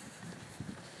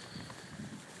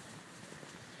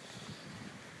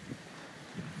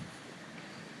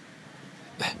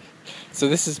 So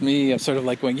this is me. I'm sort of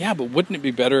like going, yeah, but wouldn't it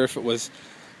be better if it was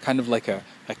kind of like a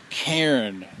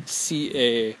cairn,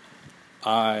 CAIRN,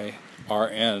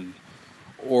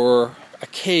 or a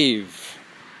cave.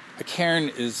 A cairn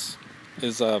is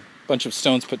a bunch of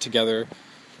stones put together.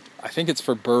 I think it's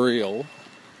for burial.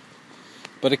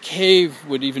 But a cave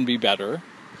would even be better.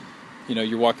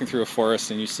 You're walking through a forest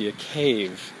and you see a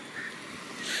cave.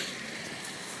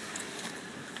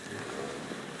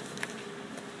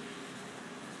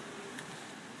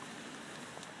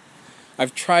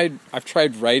 I've tried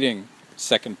writing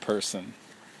second person.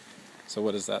 So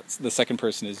what is that? The second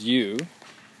person is you.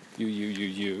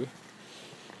 You.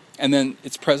 And then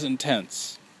it's present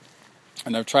tense.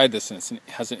 And I've tried this, and it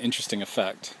has an interesting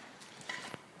effect.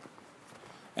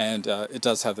 And it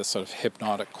does have this sort of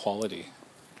hypnotic quality.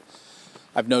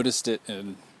 I've noticed it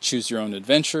in Choose Your Own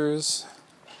Adventures.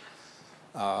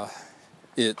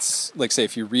 It's like, say,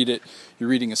 if you read it, you're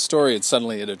reading a story and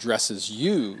suddenly it addresses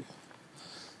you,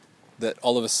 that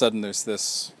all of a sudden there's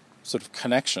this sort of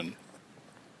connection,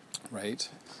 right?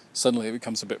 Suddenly it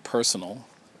becomes a bit personal.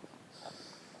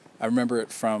 I remember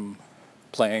it from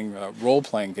playing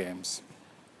role-playing games.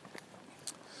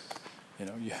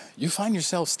 You find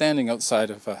yourself standing outside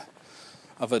of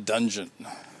a dungeon.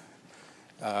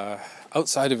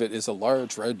 Outside of it is a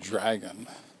large red dragon.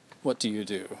 What do you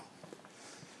do?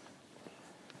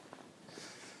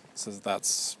 So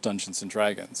that's Dungeons and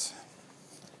Dragons.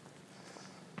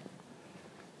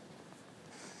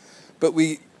 But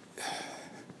we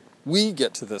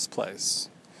get to this place.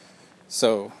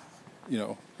 So,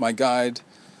 my guide,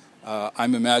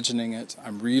 I'm imagining it,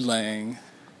 I'm relaying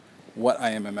what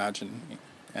I am imagining,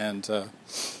 and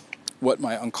what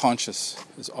my unconscious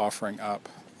is offering up.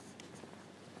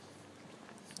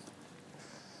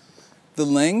 The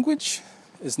language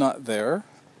is not there,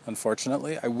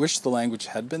 unfortunately. I wish the language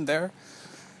had been there.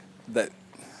 That,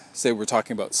 say, we're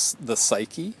talking about the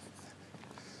psyche.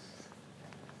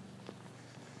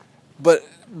 But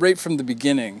right from the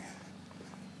beginning,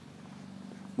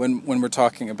 when we're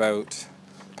talking about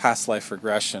past life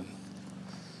regression,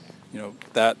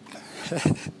 that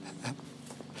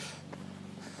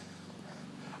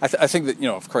I think that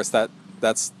of course that's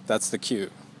the cue,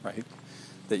 right?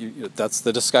 That that's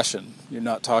the discussion. You're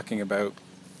not talking about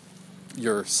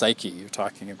your psyche. You're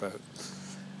talking about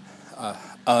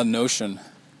a notion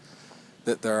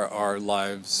that there are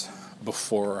lives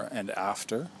before and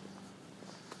after.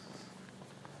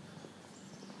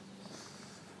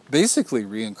 Basically,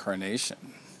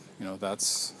 reincarnation.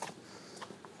 That's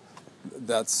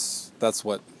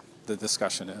what the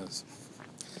discussion is.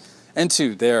 And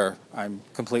two, there, I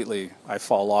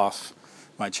fall off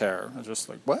my chair. I'm just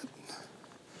like, what?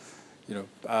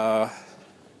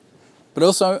 But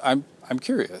also I'm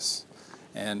curious,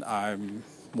 and I'm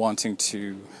wanting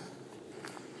to,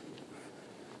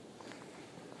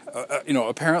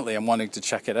 apparently I'm wanting to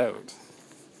check it out.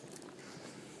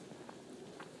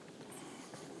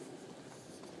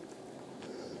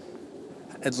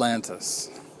 Atlantis.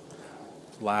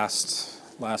 Last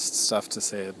stuff to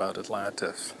say about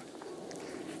Atlantis.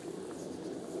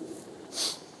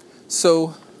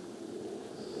 So,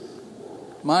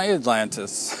 my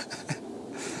Atlantis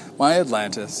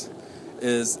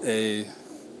is a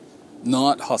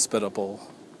not hospitable,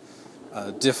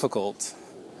 difficult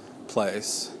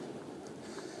place.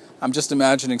 I'm just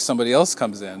imagining somebody else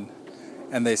comes in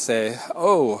and they say,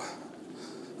 oh,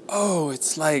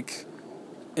 it's like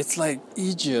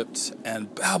Egypt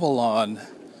and Babylon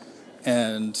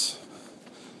and,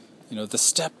 the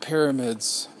step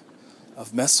pyramids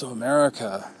of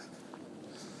Mesoamerica,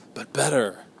 but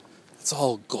better. It's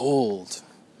all gold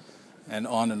and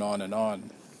on and on and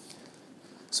on.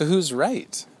 So who's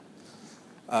right?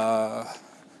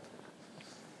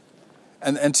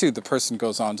 And two, the person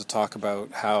goes on to talk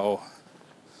about how,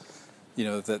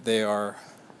 that they are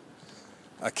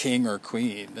a king or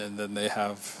queen, and then they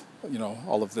have,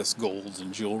 all of this gold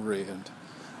and jewelry,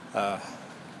 and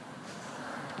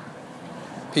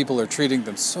people are treating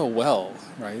them so well,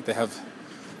 right?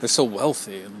 They're so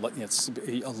wealthy, and it's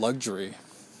a luxury.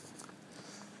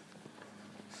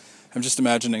 I'm just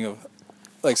imagining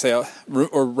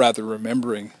or rather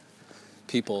remembering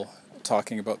people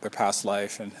talking about their past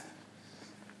life and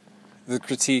the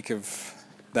critique of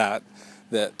that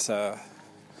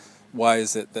why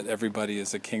is it that everybody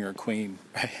is a king or queen,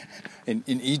 right? in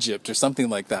Egypt or something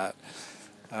like that?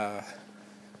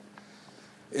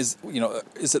 Is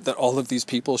it that all of these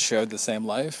people shared the same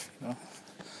life?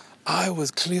 I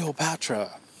was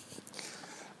Cleopatra.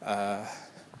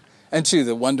 And two,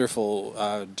 the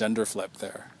wonderful gender flip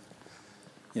there.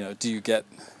 Do you get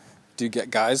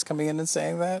guys coming in and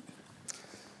saying that?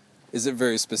 Is it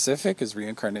very specific? Is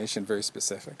reincarnation very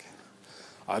specific?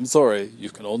 I'm sorry, you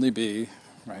can only be,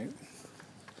 right,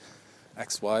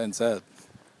 X, Y, and Z.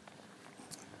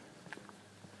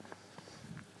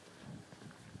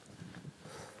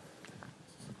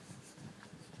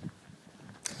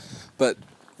 But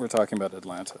we're talking about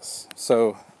Atlantis.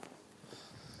 So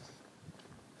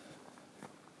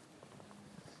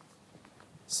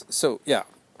yeah.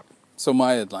 So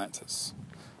my Atlantis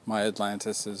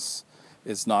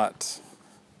is not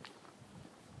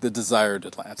the desired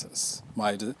Atlantis.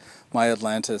 My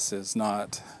Atlantis is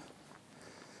not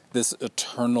this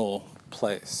eternal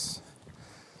place.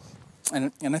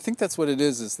 And I think that's what it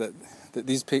is that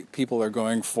these people are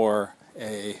going for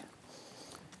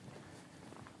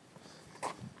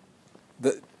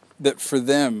that for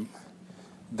them,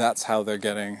 that's how they're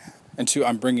getting. And two,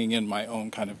 I'm bringing in my own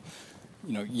kind of,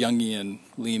 Jungian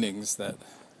leanings that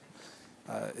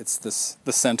it's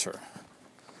the center,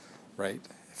 right?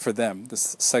 For them,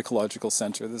 this psychological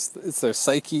center, it's their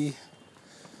psyche.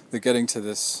 They're getting to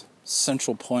this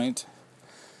central point.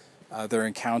 They're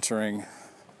encountering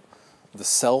the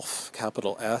self,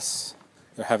 capital S.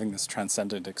 They're having this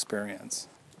transcendent experience.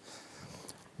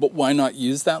 But why not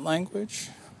use that language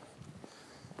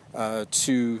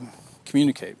to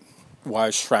communicate?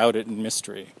 Why shroud it in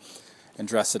mystery and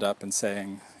dress it up and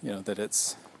saying, that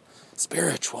it's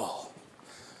spiritual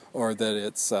or that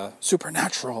it's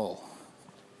supernatural?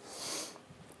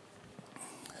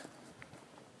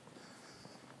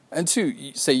 And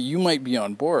two, say you might be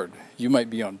on board. You might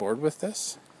be on board with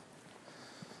this.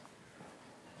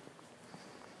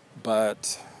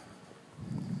 But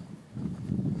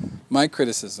my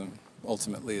criticism,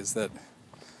 ultimately, is that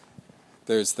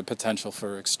there's the potential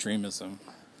for extremism.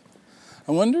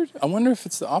 I wonder if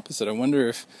it's the opposite. I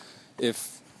wonder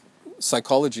if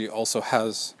psychology also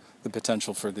has the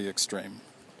potential for the extreme.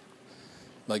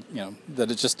 Like,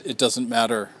 that it doesn't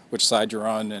matter which side you're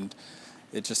on, and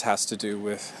it just has to do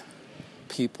with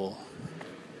people.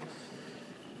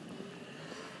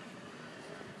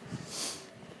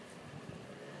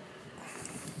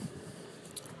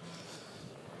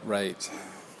 Right.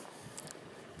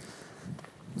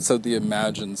 So the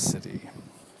imagined city.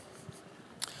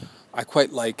 I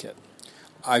quite like it.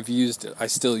 I've used it. I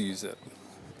still use it.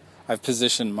 I've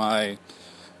positioned my...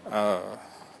 I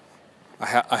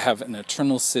have an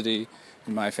eternal city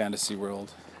in my fantasy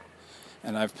world,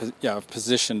 and I've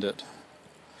positioned it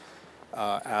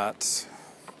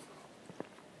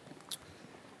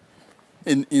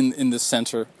in the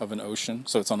center of an ocean,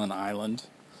 so it's on an island,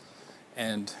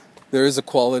 and there is a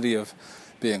quality of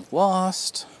being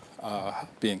lost,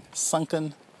 being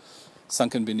sunken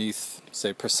beneath,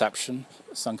 say, perception,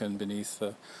 sunken beneath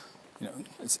the,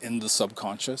 it's in the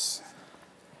subconscious.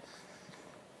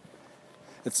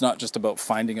 It's not just about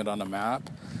finding it on a map.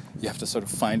 You have to sort of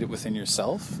find it within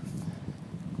yourself.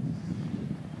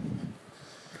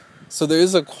 So there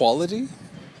is a quality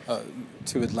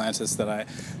to Atlantis that I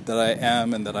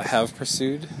am and that I have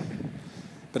pursued,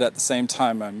 but at the same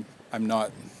time, I'm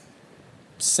not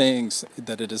saying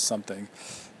that it is something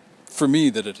for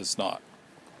me that it is not.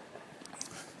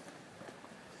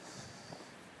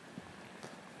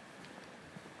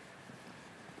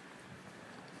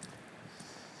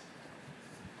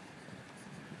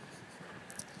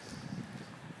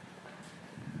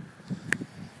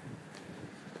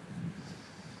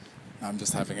 I'm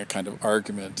just having a kind of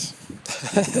argument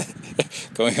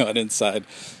going on inside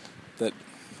that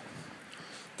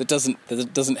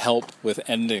doesn't help with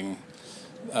ending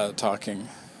talking.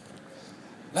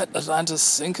 Let Atlantis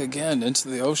sink again into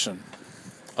the ocean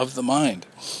of the mind.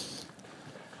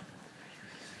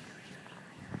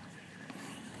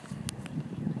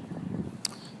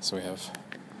 So we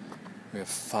have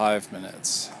 5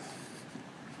 minutes.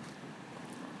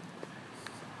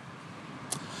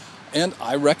 And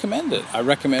I recommend it. I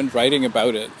recommend writing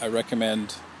about it. I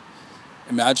recommend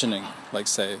imagining, like,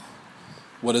 say,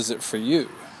 what is it for you?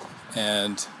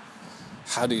 And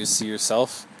how do you see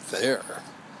yourself there?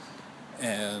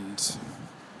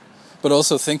 But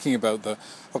also thinking about the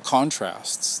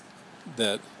contrasts,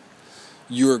 that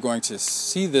you are going to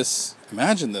see this,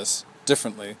 imagine this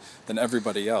differently than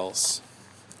everybody else.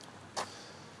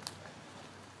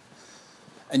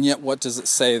 And yet, what does it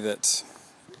say that,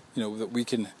 that we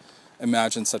can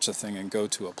imagine such a thing and go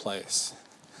to a place?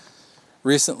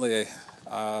 Recently,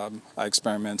 I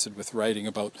experimented with writing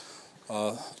about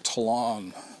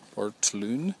Toulon, or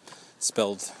Toulon,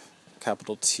 spelled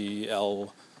capital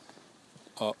T-L-O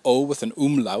with an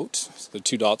umlaut, so the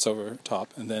 2 dots over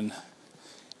top, and then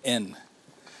N.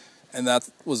 And that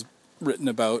was written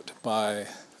about by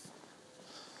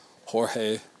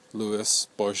Jorge Luis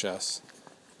Borges.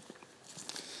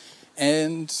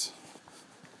 And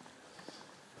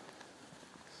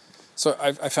so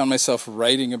I found myself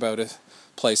writing about a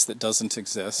place that doesn't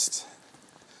exist.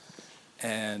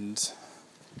 And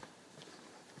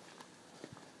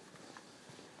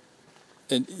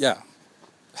yeah.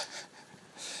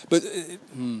 But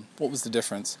what was the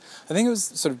difference? I think it was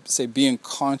sort of, say, being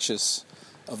conscious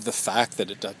of the fact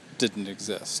that it didn't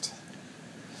exist.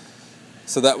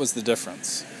 So that was the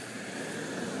difference.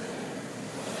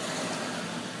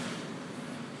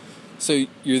 So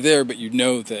you're there, but you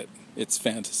know that it's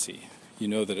fantasy. You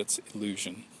know that it's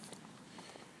illusion.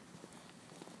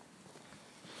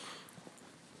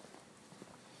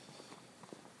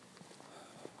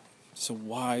 So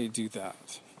why do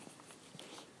that?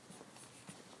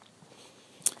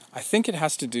 I think it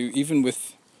has to do even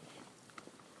with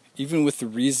the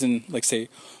reason, like, say,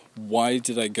 why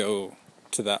did I go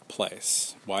to that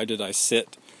place? Why did I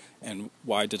sit, and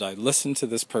why did I listen to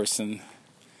this person,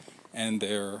 and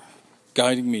they're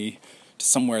guiding me to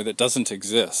somewhere that doesn't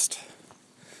exist?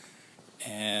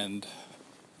 And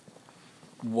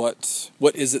what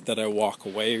is it that I walk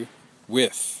away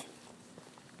with?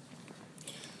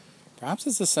 Perhaps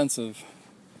it's a sense of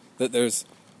that there's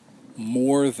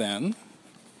more than,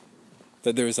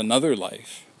 that there is another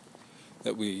life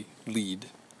that we lead,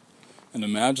 an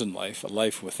imagined life, a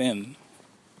life within.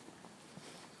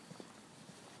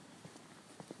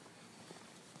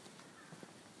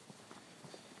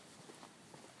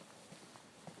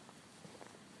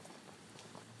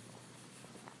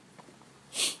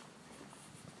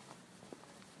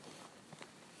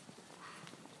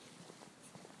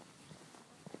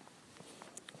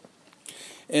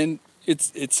 And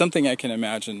it's something I can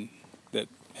imagine that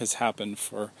has happened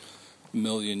for a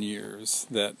million years,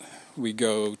 that we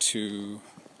go to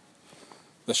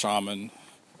the shaman,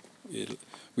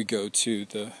 we go to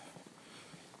the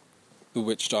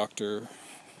witch doctor,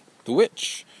 the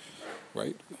witch,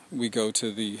 right? We go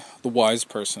to the wise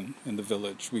person in the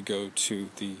village, we go to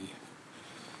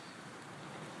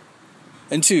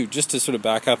just to sort of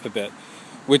back up a bit,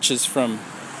 which is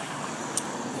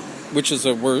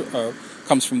a word,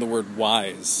 comes from the word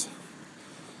wise,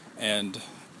 and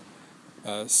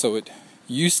so it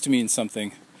used to mean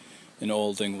something in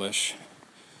Old English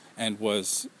and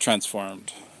was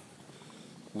transformed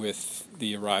with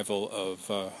the arrival of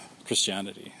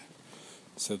Christianity.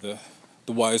 So the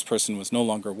wise person was no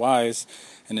longer wise,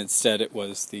 and instead it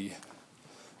was the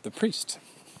priest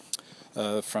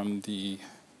from the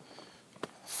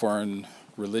foreign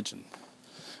religion,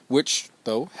 which,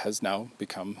 though, has now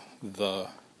become the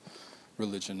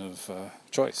religion of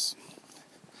choice.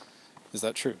 Is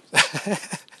that true?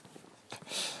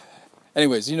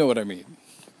 Anyways, you know what I mean.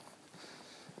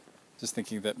 Just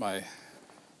thinking that my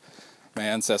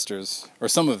ancestors, or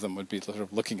some of them, would be sort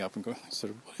of looking up and going,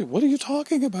 sort of, what are you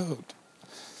talking about?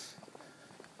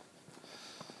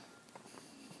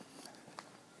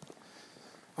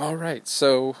 All right,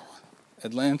 so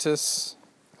Atlantis,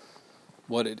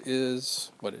 what it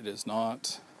is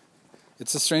not.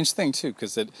 It's a strange thing, too,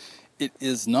 because it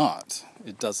is not.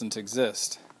 It doesn't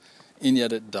exist. And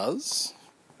yet it does.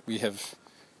 We have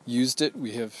used it.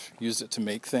 We have used it to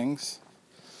make things,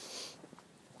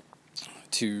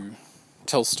 to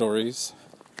tell stories.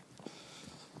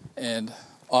 And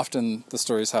often the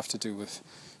stories have to do with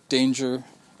danger,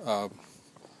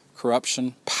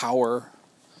 corruption, power.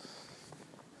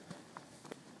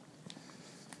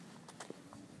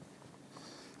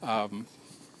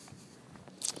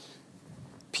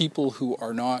 People who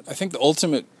are not... I think the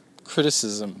ultimate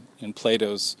criticism in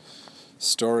Plato's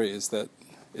story is that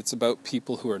it's about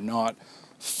people who are not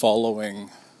following,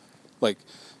 like,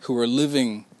 who are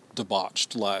living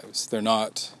debauched lives. They're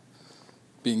not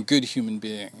being good human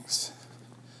beings.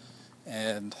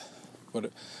 And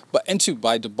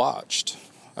by debauched,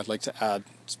 I'd like to add,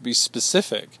 to be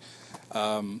specific,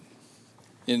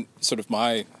 in sort of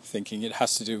my thinking, it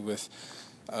has to do with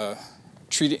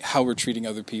how we're treating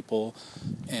other people,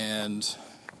 and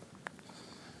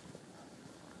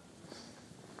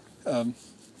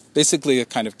basically a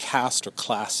kind of caste or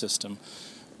class system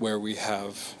where we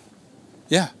have,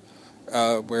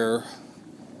 where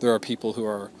there are people who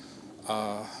are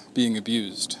being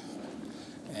abused.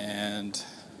 And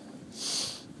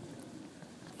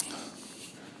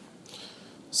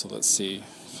so let's see.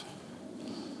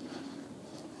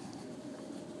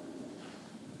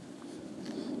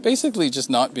 Basically just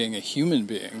not being a human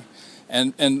being.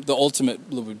 And the ultimate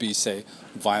would be, say,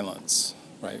 violence,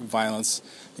 right? Violence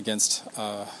against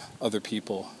other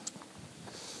people.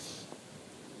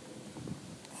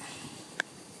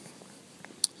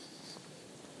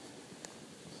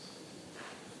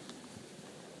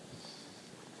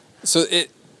 So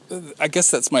I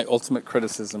guess that's my ultimate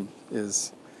criticism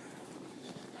is,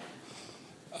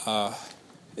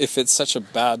 if it's such a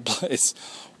bad place,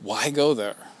 why go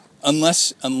there?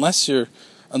 Unless you're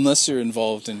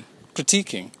involved in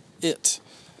critiquing it,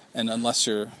 and unless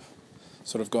you're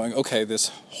sort of going, okay,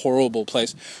 this horrible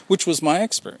place, which was my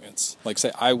experience. Like,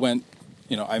 say, I went,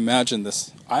 I imagined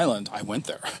this island. I went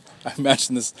there. I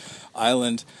imagined this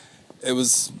island. It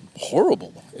was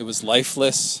horrible. It was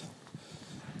lifeless.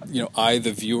 I,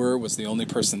 the viewer, was the only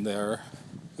person there.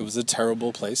 It was a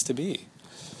terrible place to be.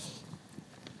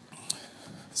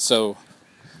 So,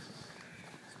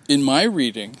 in my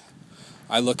reading,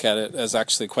 I look at it as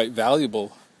actually quite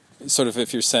valuable. Sort of,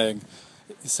 if you're say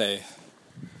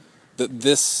that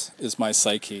this is my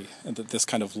psyche, and that this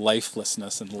kind of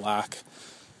lifelessness and lack,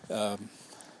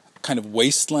 kind of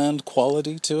wasteland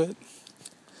quality to it.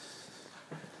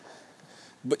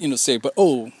 But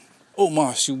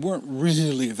Moss, you weren't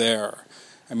really there.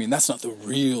 I mean, that's not the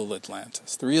real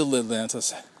Atlantis. The real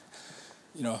Atlantis,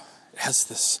 it has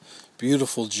this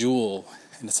beautiful jewel,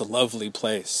 and it's a lovely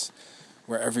place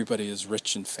where everybody is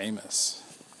rich and famous.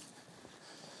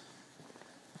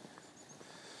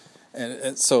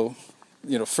 And so,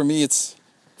 for me it's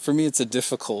a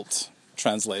difficult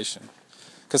translation,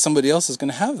 because somebody else is going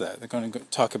to have that. They're going to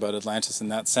talk about Atlantis in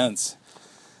that sense,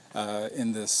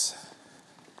 in this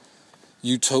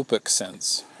utopic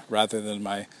sense, rather than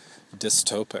my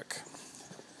dystopic.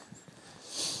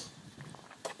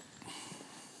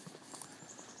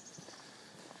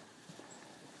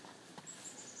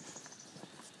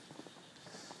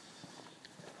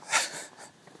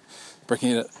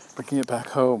 Bringing it back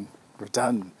home. We're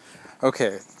done.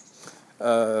 Okay.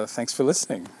 Thanks for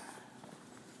listening.